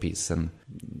ritual of a piece, and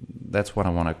that's what I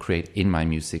want to create in my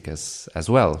music as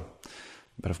well.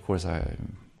 But of course, I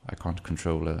can't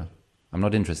control. I'm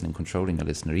not interested in controlling a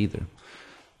listener either,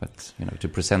 but to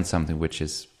present something which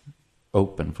is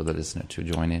open for the listener to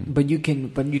join in. But you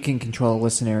can control a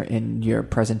listener in your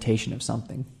presentation of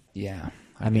something. Yeah,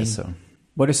 I mean, guess so.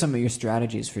 What are some of your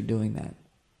strategies for doing that?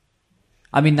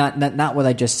 I mean, not what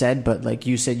I just said, but like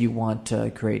you said, you want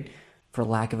to create, for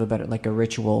lack of a better, like a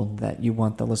ritual that you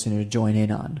want the listener to join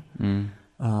in on,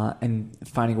 and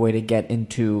finding a way to get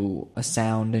into a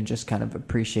sound and just kind of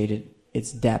appreciate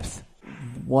its depth.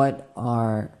 What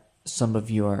are some of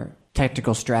your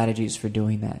technical strategies for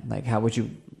doing that? Like, how would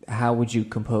you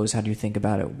compose? How do you think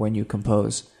about it when you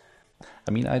compose?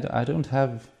 I mean, I don't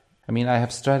have. I mean, I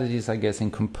have strategies, I guess,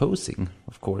 in composing,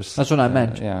 of course. That's what I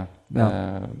meant. Yeah.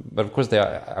 No. But of course,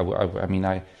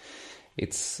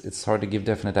 it's hard to give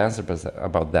definite answers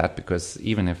about that, because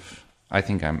even if I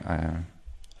think I'm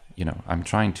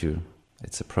trying to.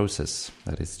 It's a process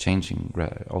that is changing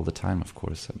all the time, of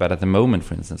course. But at the moment,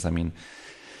 for instance, I mean,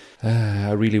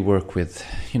 I really work with,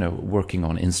 working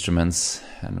on instruments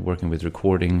and working with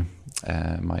recording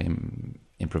my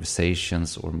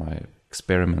improvisations or my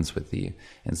experiments with the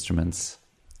instruments.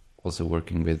 Also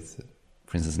working with,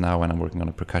 for instance, now when I'm working on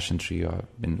a percussion trio,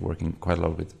 I've been working quite a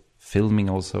lot with filming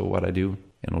also what I do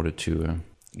in order to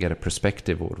get a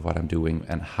perspective of what I'm doing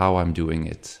and how I'm doing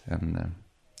it, and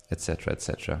et cetera, et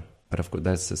cetera. But of course,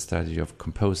 that's the strategy of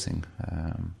composing.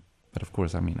 But of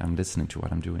course, I mean, I'm listening to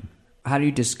what I'm doing. How do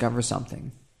you discover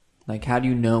something? Like, how do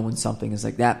you know when something is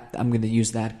like that? I'm going to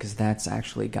use that because that's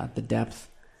actually got the depth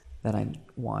that I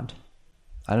want.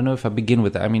 I don't know if I begin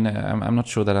with that. I mean, I'm not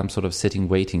sure that I'm sort of sitting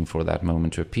waiting for that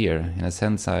moment to appear. In a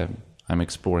sense, I'm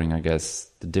exploring, I guess,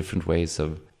 the different ways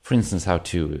of, for instance, how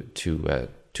to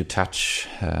touch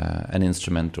an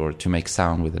instrument or to make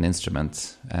sound with an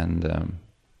instrument. And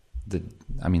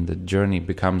the journey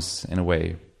becomes, in a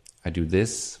way, I do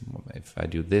this, if I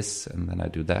do this, and then I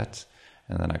do that,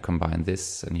 and then I combine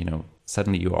this, and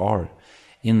suddenly you are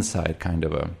inside kind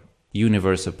of a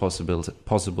universe of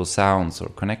possible sounds or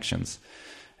connections.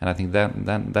 And I think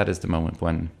that is the moment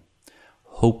when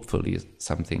hopefully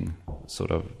something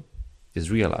sort of is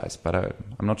realized. But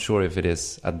I'm not sure if it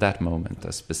is at that moment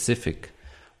a specific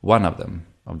one of them,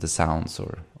 of the sounds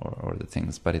or the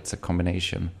things, but it's a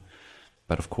combination.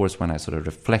 But of course, when I sort of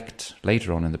reflect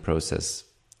later on in the process,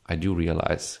 I do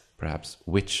realize perhaps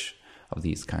which of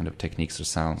these kind of techniques or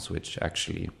sounds which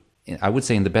actually, I would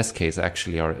say in the best case,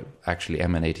 actually are actually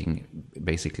emanating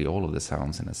basically all of the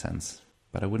sounds in a sense.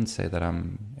 But I wouldn't say that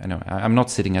I'm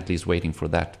not sitting at least waiting for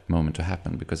that moment to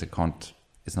happen, because it's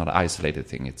not an isolated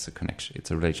thing. It's a connection.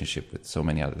 It's a relationship with so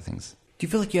many other things. Do you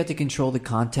feel like you have to control the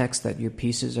context that your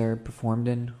pieces are performed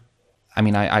in? I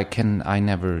mean, I'm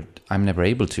never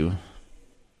able to.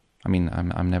 I mean,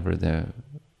 I'm never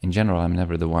in general, I'm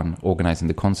never the one organizing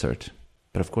the concert.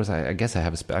 But of course, I guess I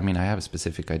have a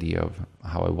specific idea of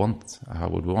how I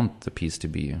would want the piece to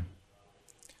be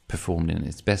performed in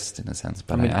its best, in a sense.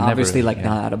 But I obviously, never,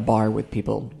 not at a bar with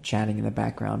people chatting in the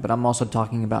background. But I'm also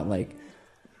talking about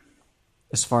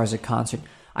as far as a concert.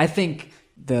 I think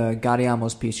the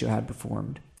Gaudiamo's piece you had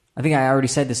performed, I think I already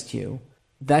said this to you,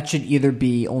 that should either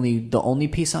be the only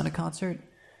piece on a concert,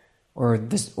 or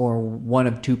one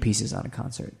of two pieces on a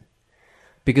concert.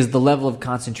 because the level of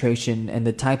concentration and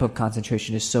the type of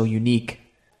concentration is so unique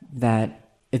that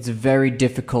it's very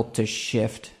difficult to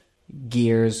shift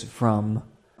gears from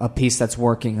a piece that's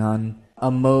working on a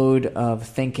mode of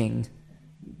thinking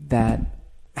that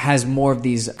has more of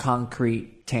these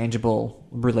concrete, tangible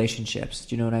relationships.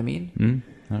 Do you know what I mean?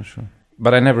 No, sure.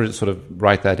 But I never sort of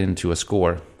write that into a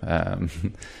score,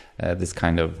 this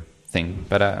kind of thing.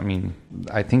 But I mean,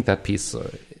 I think that piece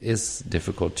is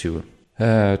difficult to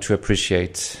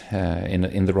appreciate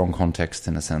in the wrong context,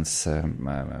 in a sense.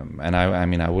 And I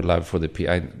mean, I would love for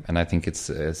and I think it's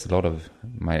a lot of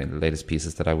my latest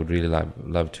pieces that I would really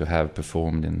love to have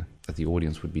performed in, that the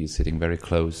audience would be sitting very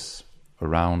close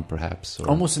around, perhaps, or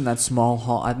almost in that small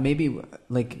hall. Maybe,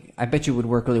 like, I bet you would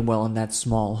work really well in that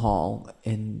small hall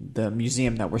in the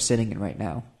museum that we're sitting in right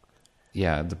now.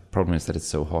 Yeah, the problem is that it's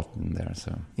so hot in there,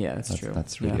 so yeah, that's true.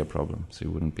 That's really a problem. So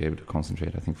you wouldn't be able to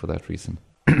concentrate, I think, for that reason.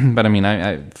 But I mean,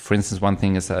 I for instance, one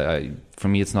thing is, for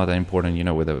me, it's not that important, you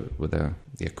know, with the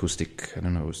acoustic, I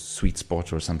don't know, sweet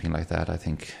spot or something like that. I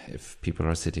think if people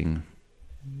are sitting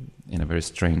in a very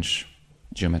strange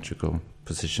geometrical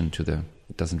position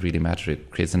it doesn't really matter. It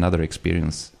creates another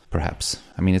experience, perhaps.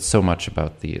 I mean, it's so much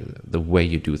about the way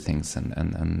you do things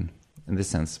and in this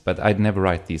sense. But I'd never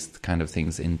write these kind of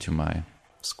things into my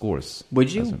scores.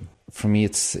 Would you? For me,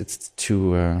 it's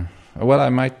too. Well, I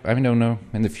might. I don't know.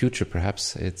 In the future,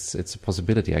 perhaps it's a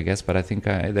possibility, I guess. But I think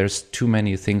there's too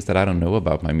many things that I don't know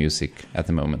about my music at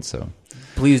the moment. So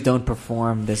please don't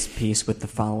perform this piece with the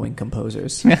following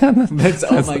composers.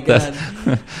 Oh my god,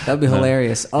 that'd be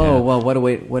hilarious. Oh well, what a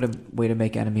way to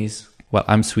make enemies. Well,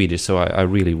 I'm Swedish, so I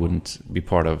really wouldn't be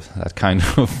part of that kind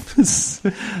of.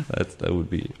 that would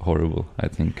be horrible, I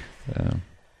think.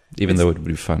 Even though it would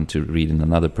be fun to read in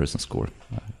another person's score,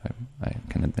 I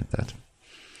can admit that.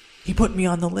 He put me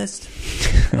on the list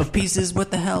of pieces. What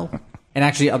the hell? And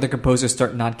actually, other composers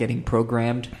start not getting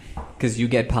programmed because you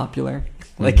get popular.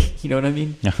 Like, you know what I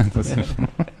mean? Yeah.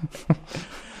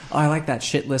 Oh, I like that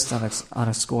shit list on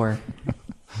a score.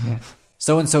 Yeah.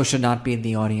 So and so should not be in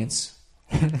the audience.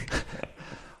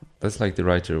 That's like the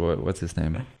writer. What's his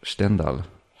name? Stendhal,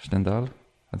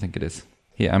 I think it is.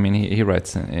 He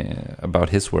writes about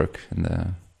his work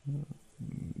and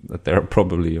that there are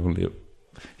probably only.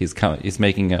 He's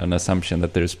making an assumption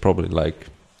that there's probably, like,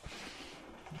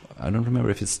 I don't remember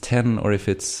if it's 10 or if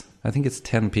it's, I think it's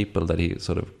 10 people that he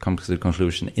sort of comes to the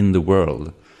conclusion in the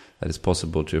world that it's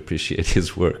possible to appreciate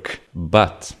his work.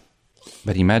 But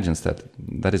he imagines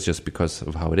that is just because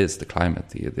of how it is, the climate,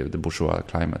 the bourgeois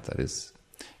climate that is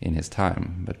in his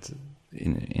time. But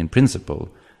in principle,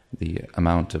 the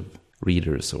amount of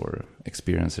readers or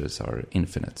experiencers are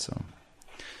infinite, so.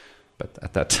 But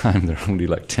at that time, there are only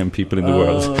like 10 people in the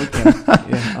world. Okay.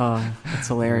 Yeah. Oh, that's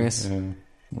hilarious.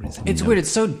 It's weird.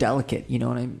 It's so delicate, you know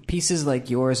what I mean? Pieces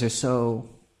like yours are so,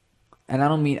 and I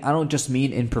don't just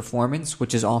mean in performance,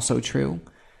 which is also true,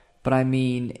 but I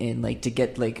mean in to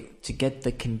get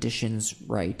the conditions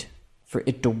right for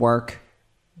it to work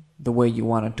the way you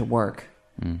want it to work.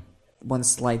 One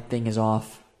slight thing is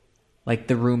off, like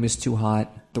the room is too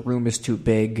hot, the room is too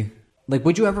big. Like,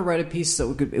 would you ever write a piece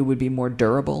so it would be more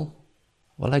durable?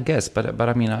 Well, I guess, but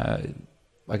I mean,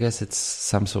 I guess it's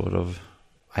some sort of.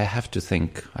 I have to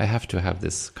have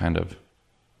this kind of.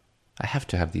 I have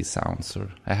to have these sounds, or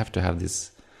I have to have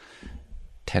this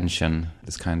tension,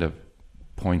 this kind of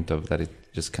point of that it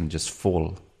just can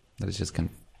fall, that it just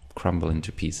can crumble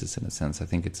into pieces. In a sense, I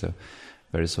think it's a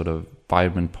very sort of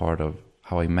vibrant part of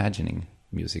how I'm imagining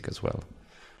music as well,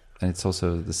 and it's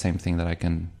also the same thing that I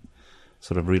can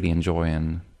sort of really enjoy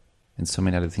in so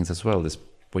many other things as well. This.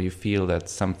 Where you feel that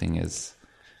something is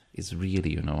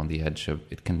really, you know, on the edge of,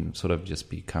 it can sort of just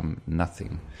become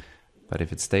nothing. But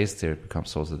if it stays there, it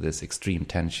becomes also this extreme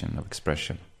tension of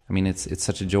expression. I mean, it's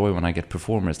such a joy when I get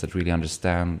performers that really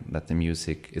understand that the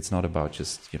music, it's not about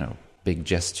just, you know, big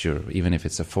gesture, even if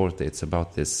it's a forte, it's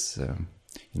about this,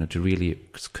 you know, to really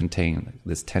contain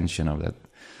this tension of that,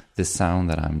 this sound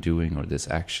that I'm doing or this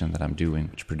action that I'm doing,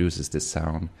 which produces this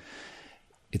sound.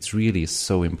 It's really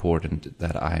so important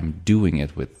that I'm doing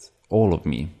it with all of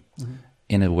me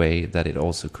in a way that it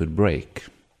also could break.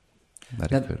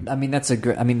 I mean, that's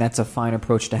a fine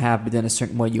approach to have, but then a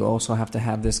certain way you also have to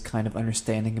have this kind of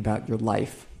understanding about your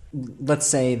life. Let's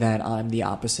say that I'm the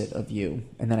opposite of you,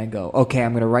 and then I go, okay,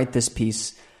 I'm going to write this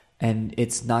piece, and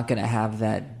it's not going to have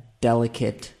that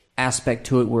delicate aspect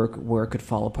to it where it could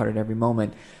fall apart at every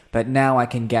moment. But now I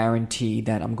can guarantee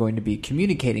that I'm going to be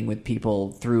communicating with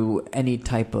people through any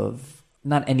type of,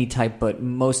 not any type, but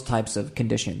most types of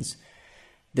conditions.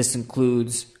 This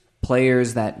includes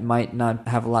players that might not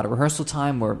have a lot of rehearsal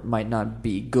time or might not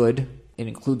be good it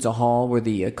includes a hall where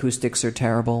the acoustics are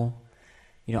terrible.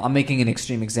 You know, I'm making an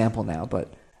extreme example now,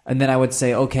 but and then I would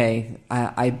say, okay,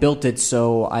 I built it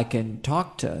so I can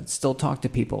still talk to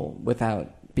people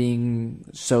without being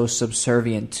so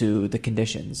subservient to the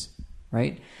conditions,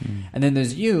 right? And then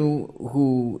there's you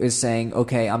who is saying,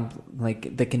 okay, I'm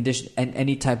like the condition, and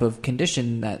any type of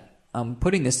condition that I'm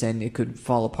putting this in, it could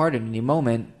fall apart at any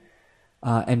moment.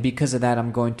 And because of that,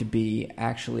 I'm going to be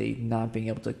actually not being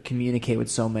able to communicate with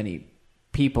so many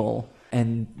people.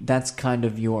 And that's kind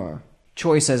of your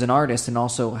choice as an artist, and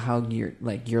also how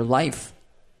your life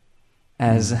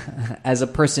as as a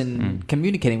person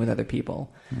communicating with other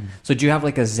people. So do you have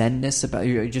like a zenness about,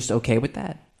 you're just okay with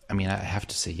that? I mean, I have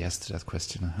to say yes to that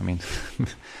question. I mean,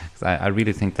 'cause I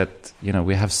really think that, you know,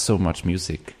 we have so much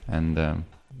music, and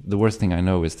the worst thing I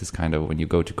know is this kind of when you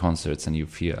go to concerts and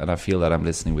I feel that I'm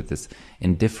listening with this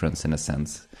indifference in a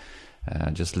sense,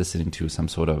 just listening to some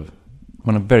sort of,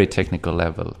 on a very technical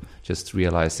level, just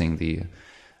realizing the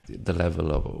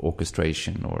level of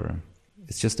orchestration, or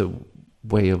it's just a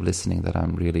way of listening that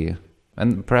I'm really,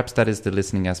 and perhaps that is the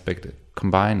listening aspect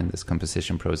combined in this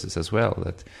composition process as well,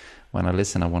 that when I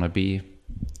listen, I want to be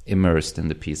immersed in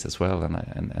the piece as well, and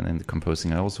in the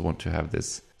composing, I also want to have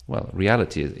this, well,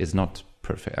 reality is not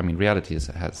perfect. I mean, reality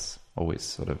has always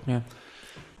sort of... Yeah.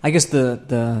 I guess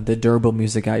the durable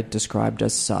music I described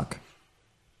does suck.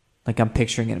 Like, I'm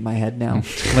picturing it in my head now.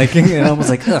 Like, and almost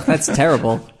like, ugh, that's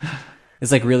terrible.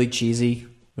 It's like really cheesy,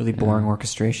 really boring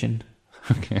orchestration.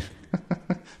 Okay.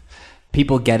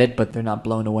 People get it, but they're not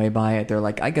blown away by it. They're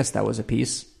like, I guess that was a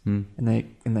piece. And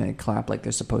they clap like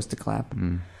they're supposed to clap.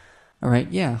 All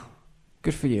right, yeah,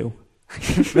 good for you.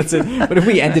 That's it. But if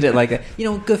we ended it like a,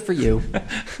 good for you.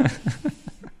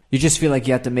 You just feel like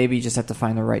you have to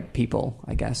find the right people,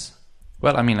 I guess.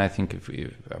 Well, I mean, I think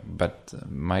but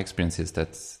my experience is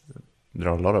that there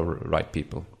are a lot of right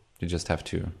people. You just have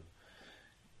to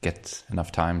get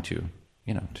enough time to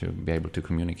be able to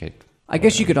communicate. I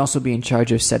guess you could also be in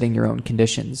charge of setting your own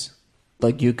conditions.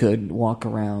 Like, you could walk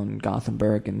around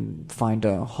Gothenburg and find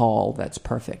a hall that's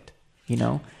perfect,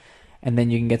 and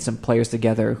then you can get some players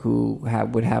together who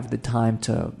would have the time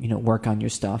to, work on your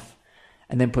stuff,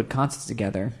 and then put concerts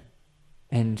together.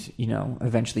 And,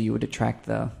 eventually you would attract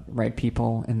the right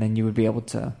people, and then you would be able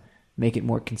to make it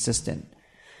more consistent.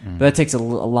 But that takes a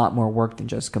lot more work than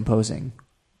just composing.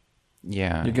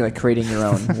 Yeah. You're like creating your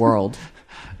own world.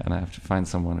 And I have to find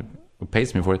someone who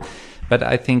pays me for it. But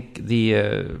I think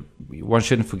one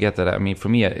shouldn't forget that, I mean, for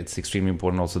me, it's extremely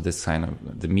important also this kind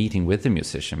of the meeting with the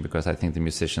musician, because I think the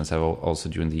musicians have also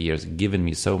during the years given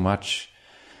me so much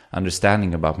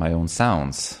understanding about my own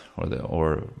sounds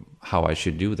or how I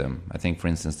should do them. I think, for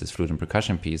instance, this flute and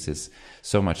percussion piece is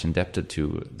so much indebted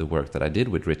to the work that I did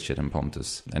with Richard and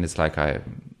Pontus. And it's like I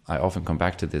often come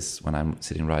back to this when I'm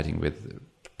sitting writing with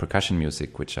percussion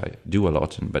music, which I do a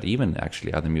lot, but even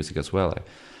actually other music as well.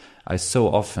 I so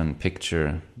often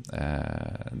picture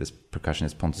this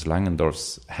percussionist Pontus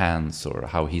Langendorf's hands, or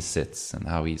how he sits and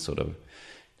how he sort of...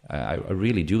 I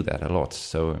really do that a lot.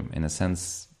 So in a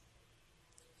sense,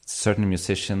 certain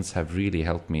musicians have really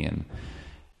helped me in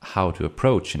how to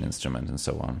approach an instrument and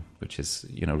so on, which is,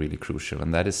 really crucial.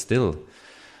 And that is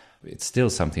it's still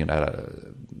something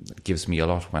that gives me a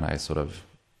lot when I sort of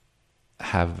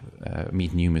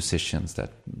meet new musicians that,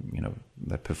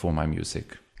 that perform my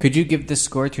music. Could you give this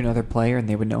score to another player and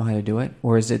they would know how to do it?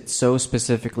 Or is it so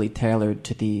specifically tailored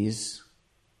to these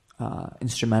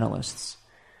instrumentalists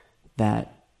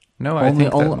that no, only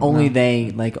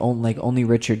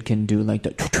Richard can do like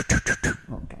the...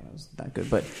 Okay, that was that good.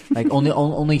 But like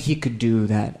only he could do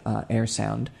that air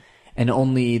sound. And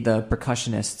only the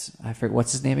percussionist, I forget,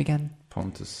 what's his name again?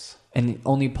 Pontus. And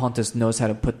only Pontus knows how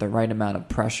to put the right amount of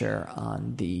pressure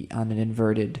on an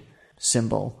inverted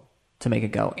cymbal to make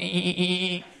it go,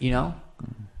 I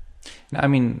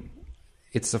mean,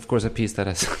 it's of course a piece that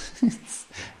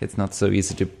it's not so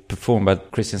easy to perform.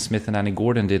 But Christian Smith and Annie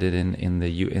Gordon did it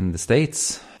in the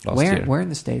States last year. Where in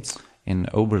the States? In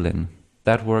Oberlin.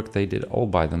 That work they did all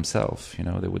by themselves.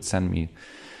 They would send me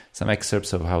some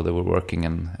excerpts of how they were working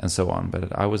and so on.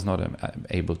 But I was not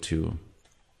able to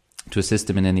assist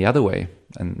them in any other way,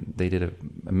 and they did an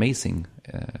amazing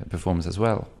performance as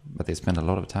well. But they spent a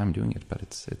lot of time doing it. But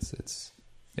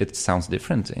it sounds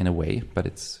different in a way, but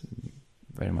it's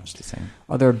very much the same.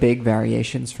 Are there big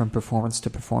variations from performance to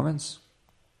performance?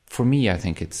 For me, I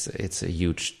think it's a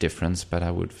huge difference. But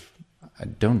I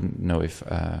don't know if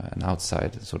an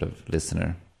outside sort of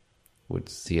listener would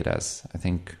see it as. I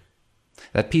think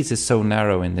that piece is so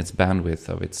narrow in its bandwidth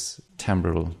of its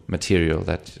timbral material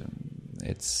that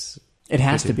it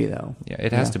has to be, though. Yeah,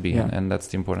 it has to be, yeah. and that's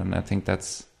the important. I think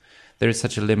that's there is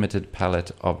such a limited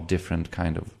palette of different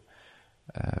kind of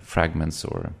fragments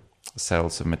or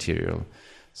cells of material.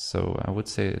 So I would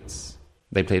say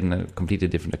they played in a completely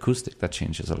different acoustic. That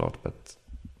changes a lot, but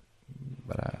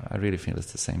I really feel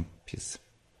it's the same piece.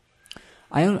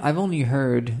 I've only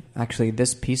heard actually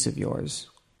this piece of yours.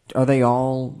 Are they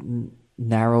all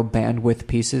narrow bandwidth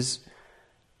pieces?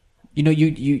 You know,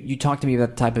 you talked to me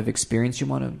about the type of experience you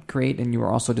want to create, and you were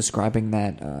also describing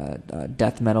that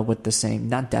death metal with the same,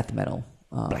 not death metal,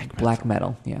 black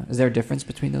metal. Yeah, is there a difference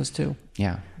between those two?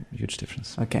 Yeah, huge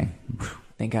difference. Okay,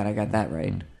 thank God I got that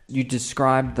right. You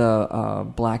described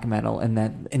the black metal, and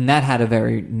that had a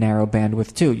very narrow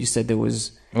bandwidth too. You said there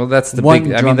was that's the one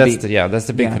big. I drum mean, beat. that's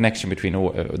the big connection between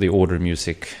the order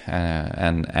music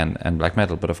and black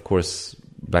metal. But of course,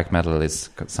 black metal is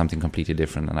something completely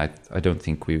different, and I don't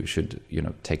think we should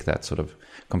take that sort of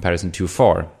comparison too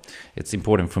far. It's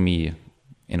important for me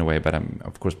in a way, but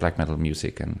of course black metal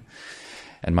music and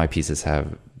my pieces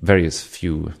have various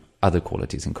few other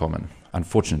qualities in common.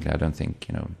 Unfortunately, I don't think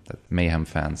that Mayhem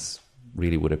fans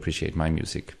really would appreciate my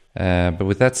music. But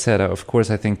with that said, of course,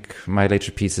 I think my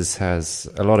later pieces has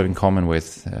a lot in common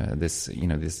with this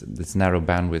narrow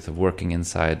bandwidth of working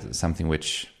inside something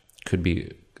which could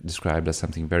be described as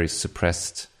something very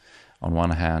suppressed on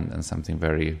one hand and something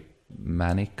very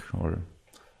manic or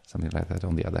something like that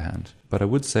on the other hand. But I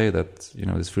would say that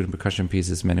this flute and percussion piece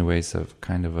is in many ways of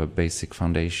kind of a basic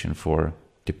foundation for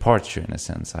departure in a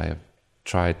sense. I have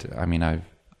tried,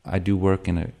 I do work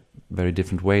in a very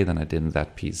different way than I did in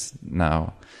that piece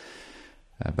now,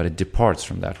 but it departs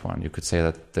from that one. You could say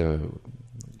that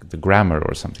the grammar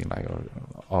or something like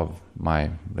of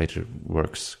my later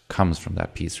works comes from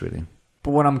that piece really.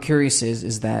 But what I'm curious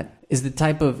is the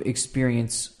type of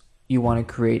experience you want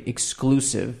to create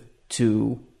exclusive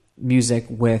to music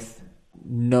with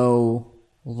no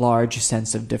large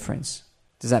sense of difference?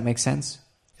 Does that make sense?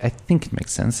 I think it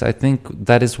makes sense. I think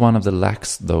that is one of the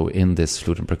lacks, though, in this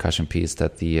flute and percussion piece,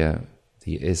 that the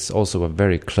is also a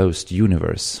very closed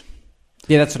universe.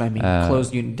 Yeah, that's what I mean.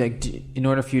 Closed. In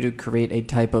order for you to create a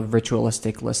type of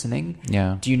ritualistic listening,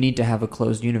 do you need to have a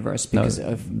closed universe? Because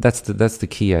that's the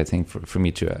key, I think, for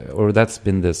me to, or that's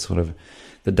been the sort of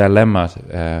the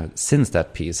dilemma since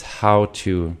that piece, how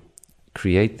to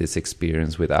create this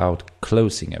experience without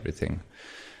closing everything.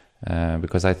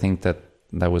 Because I think that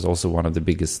was also one of the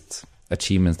biggest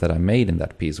achievements that I made in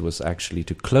that piece, was actually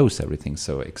to close everything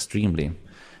so extremely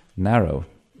narrow.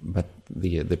 But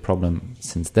the problem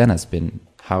since then has been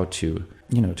how to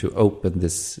to open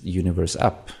this universe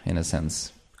up in a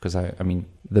sense. Because I mean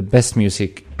the best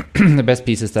music, the best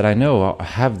pieces that I know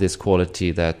have this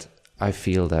quality that I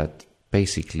feel that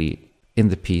basically in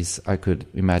the piece I could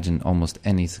imagine almost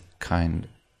anything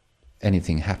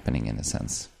happening in a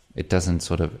sense. It doesn't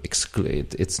sort of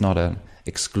exclude. It's not an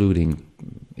excluding.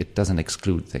 It doesn't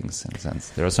exclude things in a sense.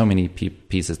 There are so many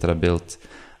pieces that are built,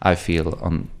 I feel,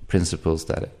 on principles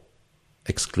that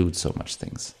exclude so much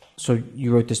things. So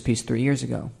you wrote this piece 3 years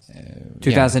ago,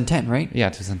 2010, right? Yeah,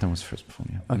 2010 was first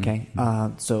performed. Yeah. Okay.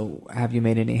 So have you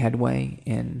made any headway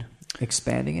in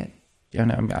expanding it? Yeah,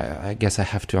 no, I guess I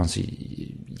have to answer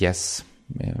yes.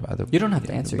 You don't have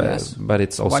to answer yes, but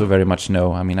it's also very much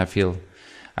no. I mean,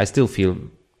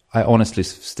 I honestly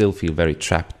still feel very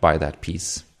trapped by that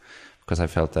piece, because I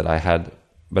felt that I had,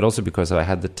 but also because I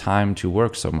had the time to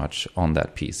work so much on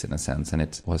that piece in a sense, and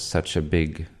it was such a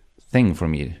big thing for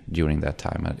me during that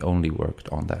time. I only worked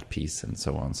on that piece and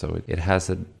so on. So it has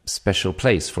a special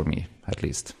place for me, at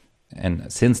least. And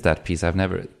since that piece, I've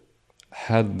never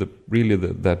had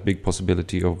that big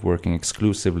possibility of working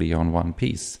exclusively on one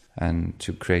piece and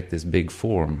to create this big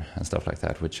form and stuff like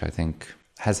that, which I think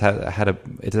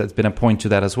it has been a point to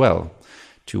that as well,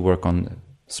 to work on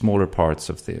smaller parts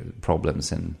of the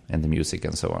problems in the music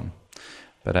and so on.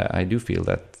 But I do feel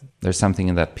that there's something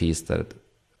in that piece that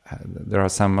there are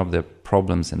some of the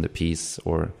problems in the piece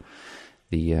or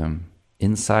the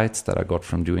insights that I got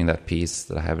from doing that piece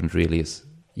that I haven't really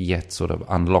yet sort of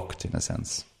unlocked in a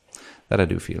sense, that I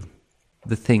do feel.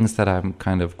 The things that I'm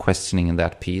kind of questioning in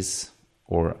that piece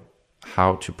or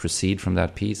how to proceed from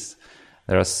that piece,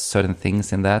 there are certain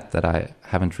things in that I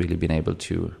haven't really been able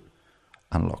to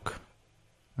unlock,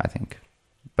 I think.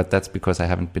 But that's because I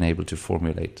haven't been able to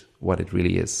formulate what it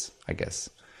really is, I guess,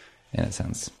 in a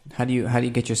sense. How do you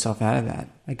get yourself out of that?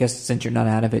 I guess since you're not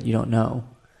out of it, you don't know.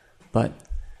 But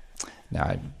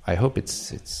no, I hope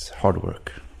it's hard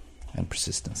work and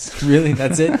persistence. Really?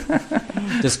 That's it?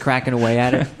 Just cracking away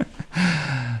at it?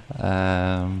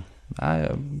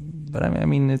 But I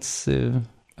mean, it's...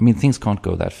 things can't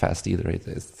go that fast either.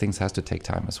 Things has to take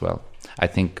time as well. I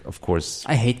think, of course...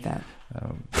 I hate that.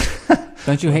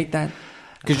 Don't you hate that?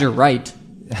 Because you're right.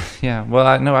 Yeah, well,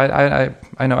 I know.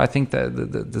 I know. I think that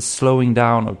the slowing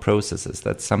down of processes,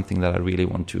 that's something that I really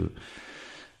want to.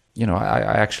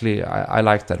 I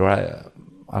like that, or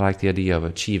I like the idea of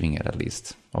achieving it at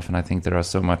least. Often I think there are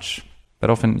so much, but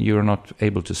often you're not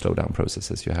able to slow down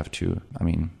processes. You have to. I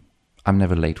mean, I'm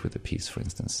never late with a piece, for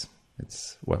instance.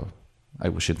 I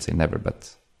shouldn't say never,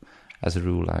 but as a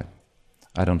rule,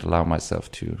 I don't allow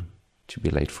myself to be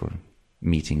late for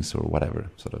meetings or whatever,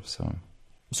 sort of.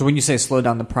 So when you say slow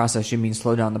down the process, you mean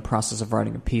slow down the process of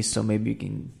writing a piece so maybe you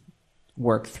can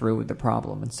work through the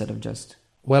problem instead of just...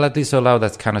 Well, at least allow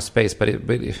that kind of space. But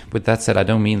with that said, I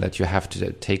don't mean that you have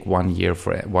to take 1 year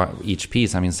for each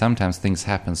piece. I mean, sometimes things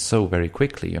happen so very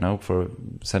quickly, for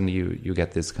suddenly you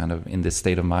get this kind of in this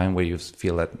state of mind where you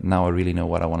feel that now I really know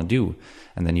what I want to do.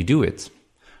 And then you do it,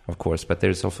 of course. But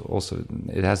there's also,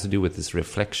 it has to do with this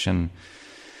reflection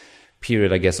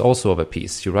period, I guess, also of a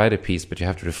piece. You write a piece, but you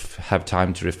have to have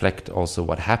time to reflect also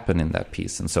what happened in that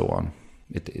piece and so on.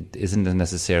 It isn't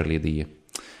necessarily the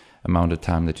amount of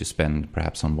time that you spend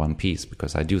perhaps on one piece,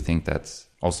 because I do think that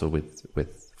also with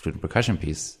flute and percussion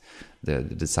piece, the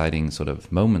deciding sort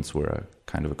of moments were a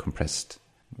kind of a compressed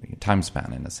time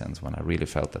span in a sense, when I really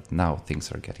felt that now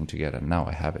things are getting together, now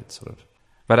I have it, sort of.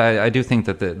 But I do think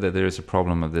that there is a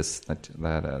problem of this, that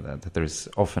there is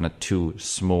often a too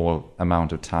small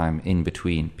amount of time in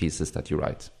between pieces that you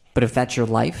write. But if that's your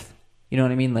life, you know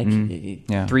what I mean?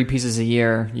 Like 3 pieces a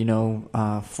year,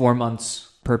 4 months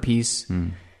per piece.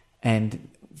 And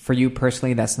for you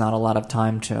personally, that's not a lot of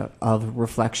time of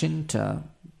reflection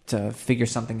to figure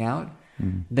something out.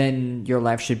 Then your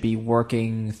life should be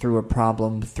working through a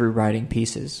problem through writing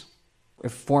pieces.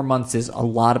 If 4 months is a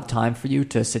lot of time for you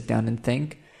to sit down and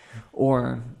think,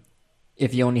 or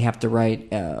if you only have to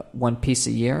write 1 piece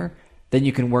a year, then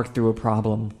you can work through a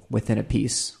problem within a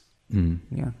piece.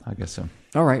 Yeah, I guess so.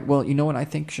 All right. Well, you know what I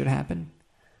think should happen?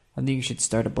 I think you should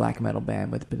start a black metal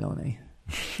band with Benoni.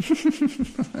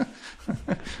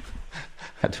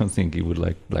 I don't think he would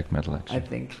like black metal,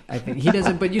 actually. I think he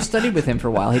doesn't. But you studied with him for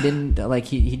a while. He didn't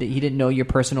he didn't know your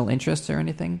personal interests or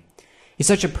anything. He's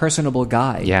such a personable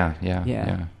guy. Yeah.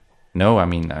 No, I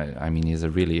mean he's a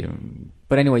really.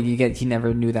 But anyway, he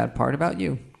never knew that part about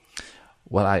you.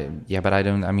 Well, but I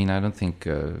don't. I mean, I don't think.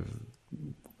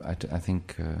 I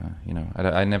think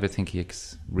I never think he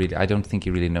really. I don't think he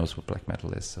really knows what black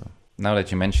metal is. So now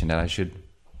that you mention that, I should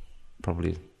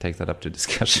probably take that up to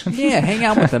discussion. Yeah, hang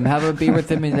out with him, have a beer with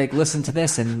him, and listen to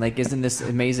this, and isn't this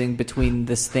amazing between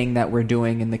this thing that we're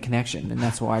doing and the connection? And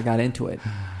that's why I got into it.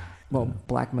 Well,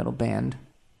 black metal band,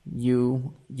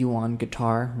 you on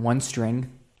guitar, 1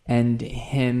 string, and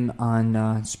him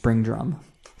on spring drum.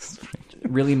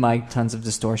 Really mic, tons of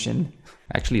distortion.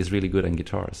 Actually, he's really good on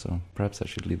guitar, so perhaps I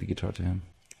should leave the guitar to him.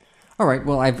 All right,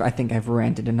 well, I think I've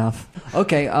ranted enough.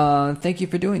 Okay, thank you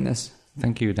for doing this.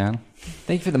 Thank you, Dan.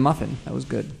 Thank you for the muffin. That was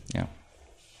good. Yeah.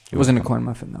 It wasn't a corn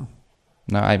muffin, though.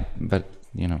 No, but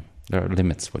there are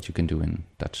limits what you can do in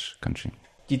Dutch country.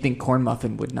 Do you think corn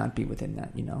muffin would not be within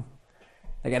that,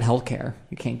 Like at healthcare,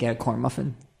 you can't get a corn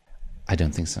muffin? I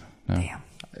don't think so, no. Damn.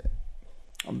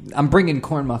 I'm bringing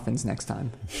corn muffins next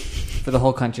time for the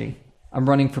whole country. I'm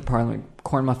running for parliament.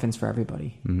 Corn muffins for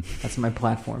everybody. That's my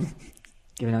platform.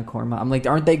 Giving out corn muffins. I'm like,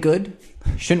 aren't they good?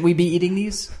 Shouldn't we be eating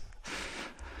these?